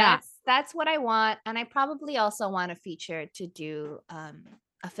auditioning. Yeah. That's what I want. And I probably also want a feature to do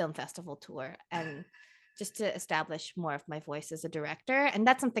a film festival tour and just to establish more of my voice as a director. And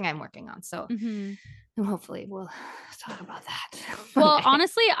that's something I'm working on. So hopefully we'll talk about that. Well,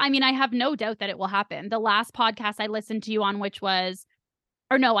 honestly, I mean, I have no doubt that it will happen. The last podcast I listened to you on, which was,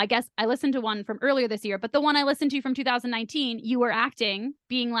 or no, I guess I listened to one from earlier this year, but the one I listened to from 2019, you were acting,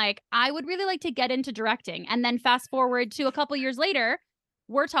 being like, I would really like to get into directing. And then fast forward to a couple years later,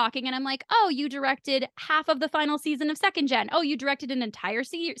 we're talking and I'm like, oh, you directed half of the final season of Second Gen. Oh, you directed an entire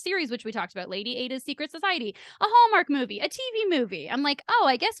series, which we talked about, Lady Ada's Secret Society, a Hallmark movie, a TV movie. I'm like, oh,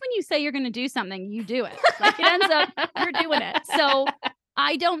 I guess when you say you're going to do something, you do it. Like it ends up, you're doing it. So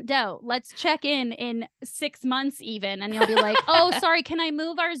I don't doubt. Let's check in 6 months even. And you'll be like, oh, sorry, can I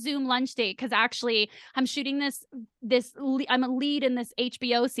move our Zoom lunch date? Because actually I'm shooting I'm a lead in this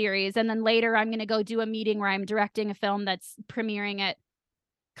HBO series. And then later I'm going to go do a meeting where I'm directing a film that's premiering at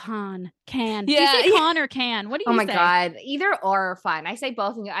Can. Yeah. Do you say con or can? What do you say? Oh my God. Either or are fine. I say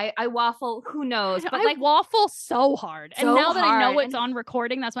both. I waffle. Who knows? But I waffle so hard. And now that I know it's on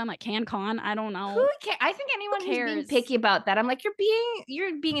recording, that's why I'm like, con. I don't know. Who cares? I think anyone who's being picky about that, I'm like,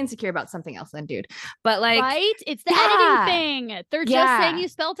 you're being insecure about something else then, dude. But like, right? It's the editing thing. They're just saying you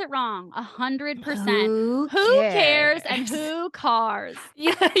spelt it wrong. 100%. Who cares and who cars?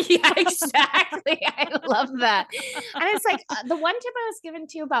 Yeah, exactly. I love that. And it's like the one tip I was given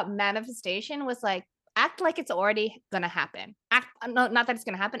to about manifestation was like, act like it's already gonna happen. Not that it's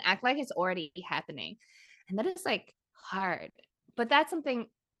gonna happen. Act like it's already happening. And that is like hard. But that's something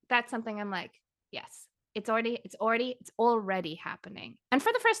I'm like, yes, it's already happening. And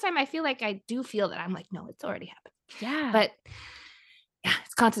for the first time, I feel like I do feel that. I'm like, no, it's already happened. Yeah. But yeah,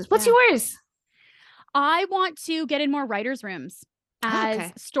 it's constant. What's yours? I want to get in more writers' rooms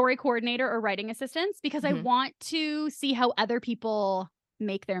as story coordinator or writing assistants because I want to see how other people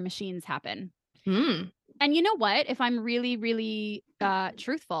make their machines happen. And you know what? If I'm really, really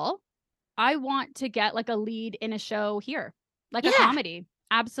truthful, I want to get like a lead in a show here, like a comedy.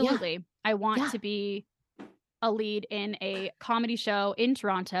 Absolutely. I want to be a lead in a comedy show in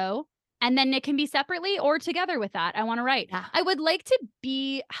Toronto. And then it can be separately or together with that. I want to write. Yeah. I would like to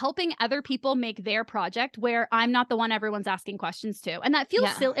be helping other people make their project where I'm not the one everyone's asking questions to. And that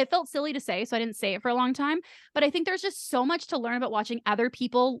feels silly. It felt silly to say, so I didn't say it for a long time. But I think there's just so much to learn about watching other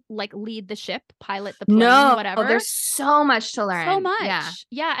people like lead the ship, pilot the plane, whatever. There's so much to learn. So much.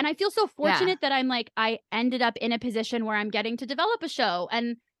 Yeah. And I feel so fortunate that I'm like, I ended up in a position where I'm getting to develop a show.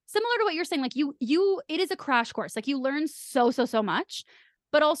 And similar to what you're saying, like it is a crash course. Like you learn so much.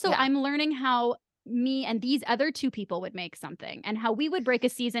 But also I'm learning how me and these other two people would make something and how we would break a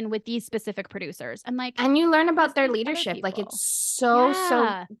season with these specific producers. And you learn about their leadership. Like it's so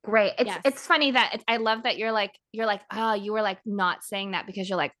great. It's funny that I love that you're like, oh, you were like not saying that because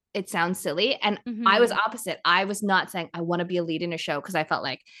you're like, it sounds silly. And I was opposite. I was not saying I want to be a lead in a show because I felt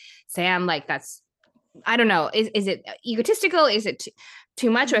like, Sam, like that's, I don't know. Is it egotistical? Is it too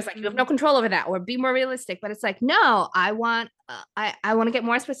much? Or it's like, you have no control over that, or be more realistic. But it's like, no, I want to get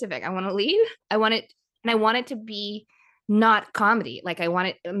more specific. I want to lead. I want it to be not comedy. Like I want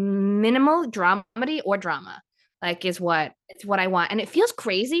it minimal dramedy or drama. Like it's what I want. And it feels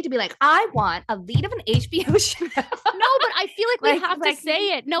crazy to be like, I want a lead of an HBO show. No, but I feel like we have to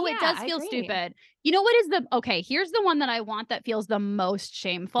say it. No, it does feel stupid. You know what is here's the one that I want that feels the most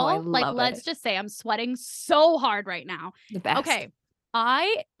shameful. Let's just say I'm sweating so hard right now. The best. Okay.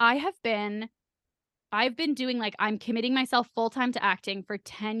 I've been doing like, I'm committing myself full-time to acting for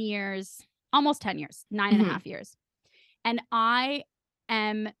 10 years, almost 10 years, 9.5 years. And I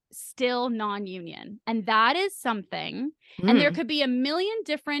am still non-union. And that is something. And there could be a million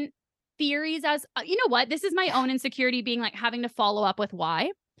different theories as, you know what? This is my own insecurity being like having to follow up with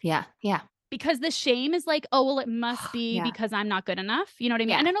why. Yeah. Yeah. Because the shame is like, oh, well, it must be because I'm not good enough. You know what I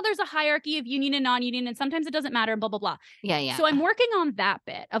mean? And I know there's a hierarchy of union and non-union, and sometimes it doesn't matter and blah, blah, blah. Yeah. Yeah. So I'm working on that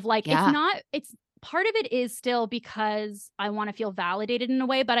bit of like, it's part of it is still because I want to feel validated in a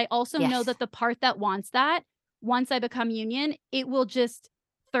way, but I also know that the part that wants that, once I become union, it will just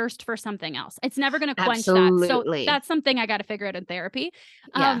thirst for something else. It's never going to quench that. So that's something I got to figure out in therapy.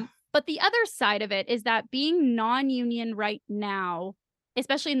 But the other side of it is that being non-union right now,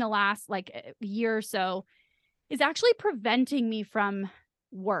 especially in the last like year or so, is actually preventing me from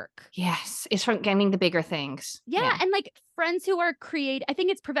work. Yes. It's from getting the bigger things. Yeah. And like friends who are I think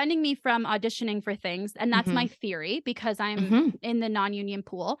it's preventing me from auditioning for things. And that's my theory because I'm in the non-union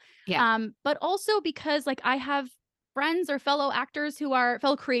pool. Yeah. But also because like I have friends or fellow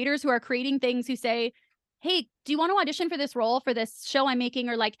creators who are creating things who say, hey, do you want to audition for this role for this show I'm making?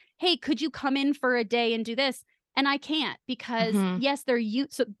 Or like, hey, could you come in for a day and do this? And I can't because yes,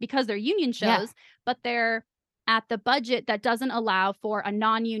 because they're union shows, but they're at the budget that doesn't allow for a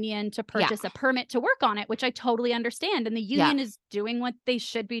non-union to purchase a permit to work on it, which I totally understand. And the union is doing what they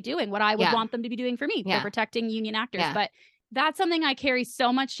should be doing, what I would want them to be doing for me. They're protecting union actors. But that's something I carry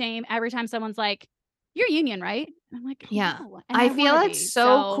so much shame every time someone's like, you're union, right? I'm like, no. And I feel it's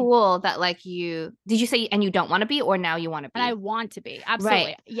so cool that like did you say, and you don't want to be, or now you want to be? And I want to be. Absolutely.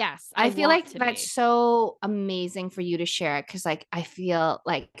 Right. Yes. I feel like that's so amazing for you to share it. Cause like, I feel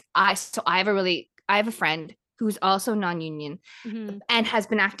like I have a friend who's also non-union and has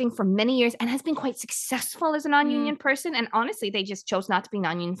been acting for many years and has been quite successful as a non-union person. And honestly, they just chose not to be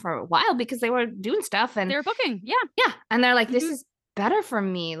non-union for a while because they were doing stuff and they were booking. Yeah. Yeah. And they're like, this is better for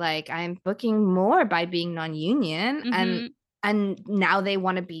me. Like I'm booking more by being non-union and now they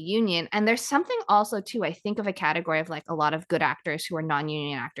want to be union. And there's something also too, I think of a category of like a lot of good actors who are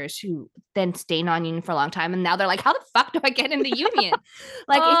non-union actors who then stay non-union for a long time. And now they're like, how the fuck do I get into union?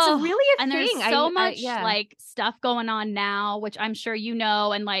 Like it's really a and thing. There's so much like stuff going on now, which I'm sure you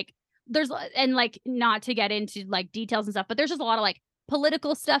know, and like and like not to get into like details and stuff, but there's just a lot of like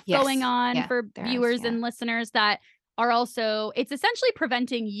political stuff going on for viewers and listeners that are also, it's essentially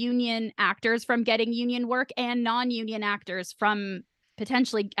preventing union actors from getting union work and non-union actors from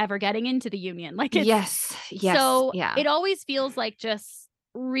potentially ever getting into the union. Like it's, so it always feels like just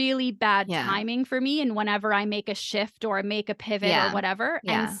really bad timing for me. And whenever I make a shift or make a pivot or whatever.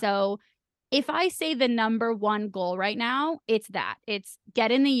 And so if I say the number one goal right now, it's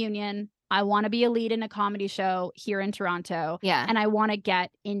get in the union. I want to be a lead in a comedy show here in Toronto. Yeah. And I want to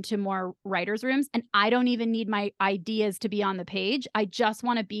get into more writers' rooms. And I don't even need my ideas to be on the page. I just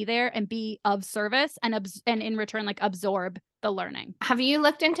want to be there and be of service and in return, like absorb the learning. Have you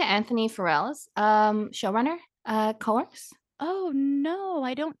looked into Anthony Farrell's showrunner course? Oh, no,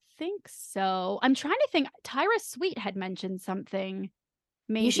 I don't think so. I'm trying to think. Tyra Sweet had mentioned something.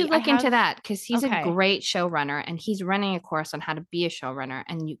 Maybe. You should look into that because he's a Okay. great showrunner and he's running a course on how to be a showrunner.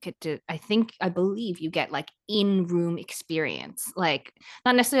 And you get to, I believe you get like in-room experience, like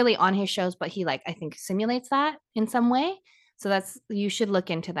not necessarily on his shows, but he like, I think simulates that in some way. So you should look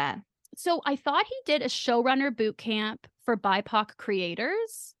into that. So I thought he did a showrunner boot camp for BIPOC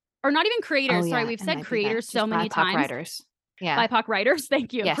creators, or not even creators. Oh, Sorry, yeah, we've it said might be creators that. so Just many BIPOC times. writers. Yeah. BIPOC writers.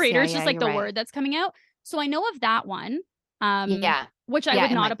 Thank you. Yes, Creators, yeah, just like the you're right. word that's coming out. So I know of that one. Yeah. Which I Yeah,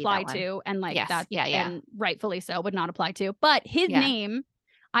 would it not might be that apply one. to, and like Yes, that, yeah. and rightfully so, would not apply to. But his Yeah. name,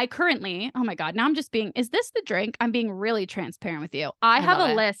 I currently, oh my God, now I'm just being, is this the drink? I'm being really transparent with you. I have love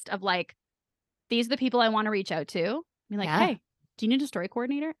a it. list of like, these are the people I want to reach out to. Be like, Yeah. hey, do you need a story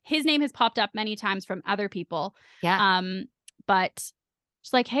coordinator? His name has popped up many times from other people. Yeah. But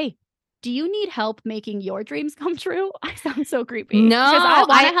just like, hey, do you need help making your dreams come true? I sound so creepy. No, because I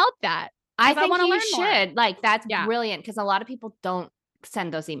want to help that. I think wanna you learn more. should. Like, that's Yeah. brilliant because a lot of people don't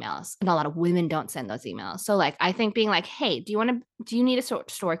send those emails and a lot of women don't send those emails. So like, I think being like, hey, do you need a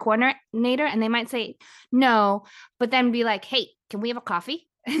story coordinator? And they might say no, but then be like, hey, can we have a coffee?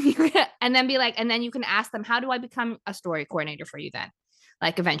 And then be like, and then you can ask them, how do I become a story coordinator for you then?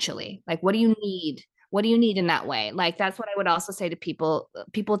 Like eventually, like, what do you need? What do you need in that way? Like, that's what I would also say to people.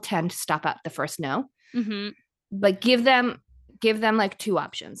 People tend to stop at the first no. Mm-hmm. But give them like two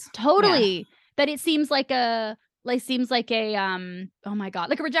options. Totally. Yeah. That it seems like a oh my God,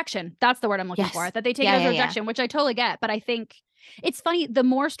 like a rejection. That's the word I'm looking for. That they take it as a rejection, which I totally get. But I think it's funny. The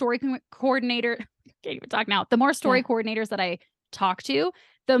more story coordinator, can't even talk now. The more story coordinators that I talk to,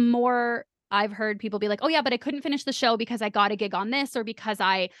 the more I've heard people be like, oh yeah, but I couldn't finish the show because I got a gig on this, or because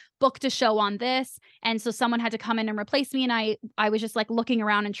I booked a show on this. And so someone had to come in and replace me. And I was just like looking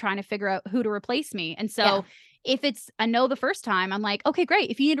around and trying to figure out who to replace me. And so if it's a no the first time, I'm like, okay, great.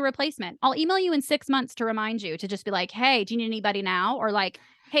 If you need a replacement, I'll email you in 6 months to remind you, to just be like, hey, do you need anybody now? Or like,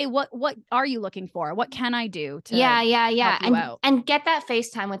 hey, what are you looking for? What can I do to help you out? And get that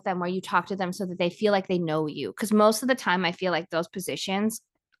FaceTime with them where you talk to them so that they feel like they know you. Because most of the time I feel like those positions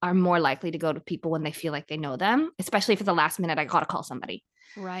are more likely to go to people when they feel like they know them, especially if it's the last minute, I got to call somebody.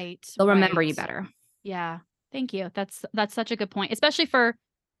 Right. They'll remember you better. Yeah. Thank you. That's such a good point, especially for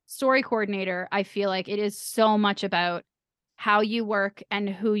story coordinator. I feel like it is so much about how you work and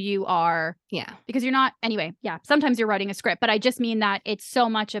who you are. Yeah. Because you're not, anyway, sometimes you're writing a script, but I just mean that it's so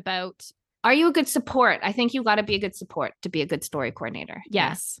much about, are you a good support? I think you got to be a good support to be a good story coordinator.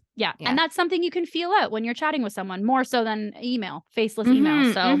 Yes. Yeah. And that's something you can feel out when you're chatting with someone, more so than faceless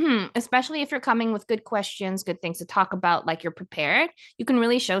email. So especially if you're coming with good questions, good things to talk about, like you're prepared, you can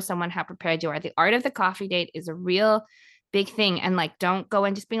really show someone how prepared you are. The art of the coffee date is a real big thing. And like, don't go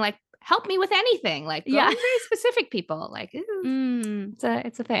in just being like, help me with anything. Like, go very specific people. Like,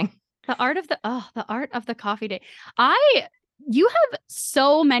 it's a thing. The art of the coffee date. You have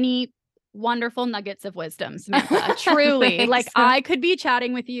so many wonderful nuggets of wisdom, Samantha. Truly. Like, I could be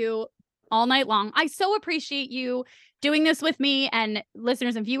chatting with you all night long. I so appreciate you doing this with me, and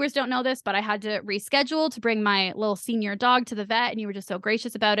listeners and viewers don't know this, but I had to reschedule to bring my little senior dog to the vet, and you were just so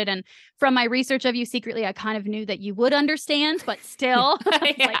gracious about it. And from my research of you secretly, I kind of knew that you would understand, but still,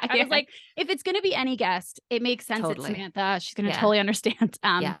 I was like, if it's going to be any guest, it makes sense. It's Samantha. She's going to totally understand.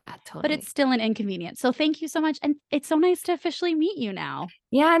 Totally. But it's still an inconvenience. So thank you so much. And it's so nice to officially meet you now.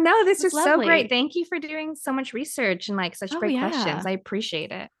 Yeah, no, this is so great. Thank you for doing so much research and like such great questions. I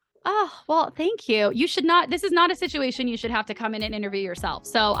appreciate it. Oh, well, thank you. This is not a situation you should have to come in and interview yourself.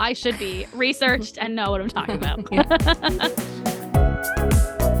 So I should be researched and know what I'm talking about.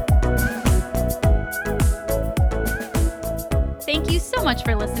 Thank you so much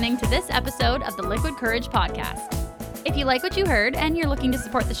for listening to this episode of the Liquid Courage podcast. If you like what you heard and you're looking to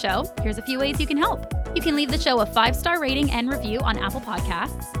support the show, here's a few ways you can help. You can leave the show a 5-star rating and review on Apple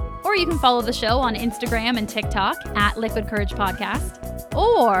Podcasts, or you can follow the show on Instagram and TikTok at Liquid Courage Podcast.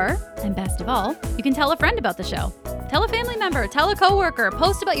 Or, and best of all, you can tell a friend about the show. Tell a family member, tell a coworker,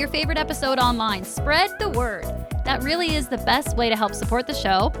 post about your favorite episode online. Spread the word. That really is the best way to help support the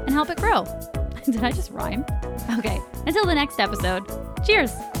show and help it grow. Did I just rhyme? Okay, until the next episode,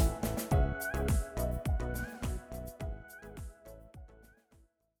 cheers.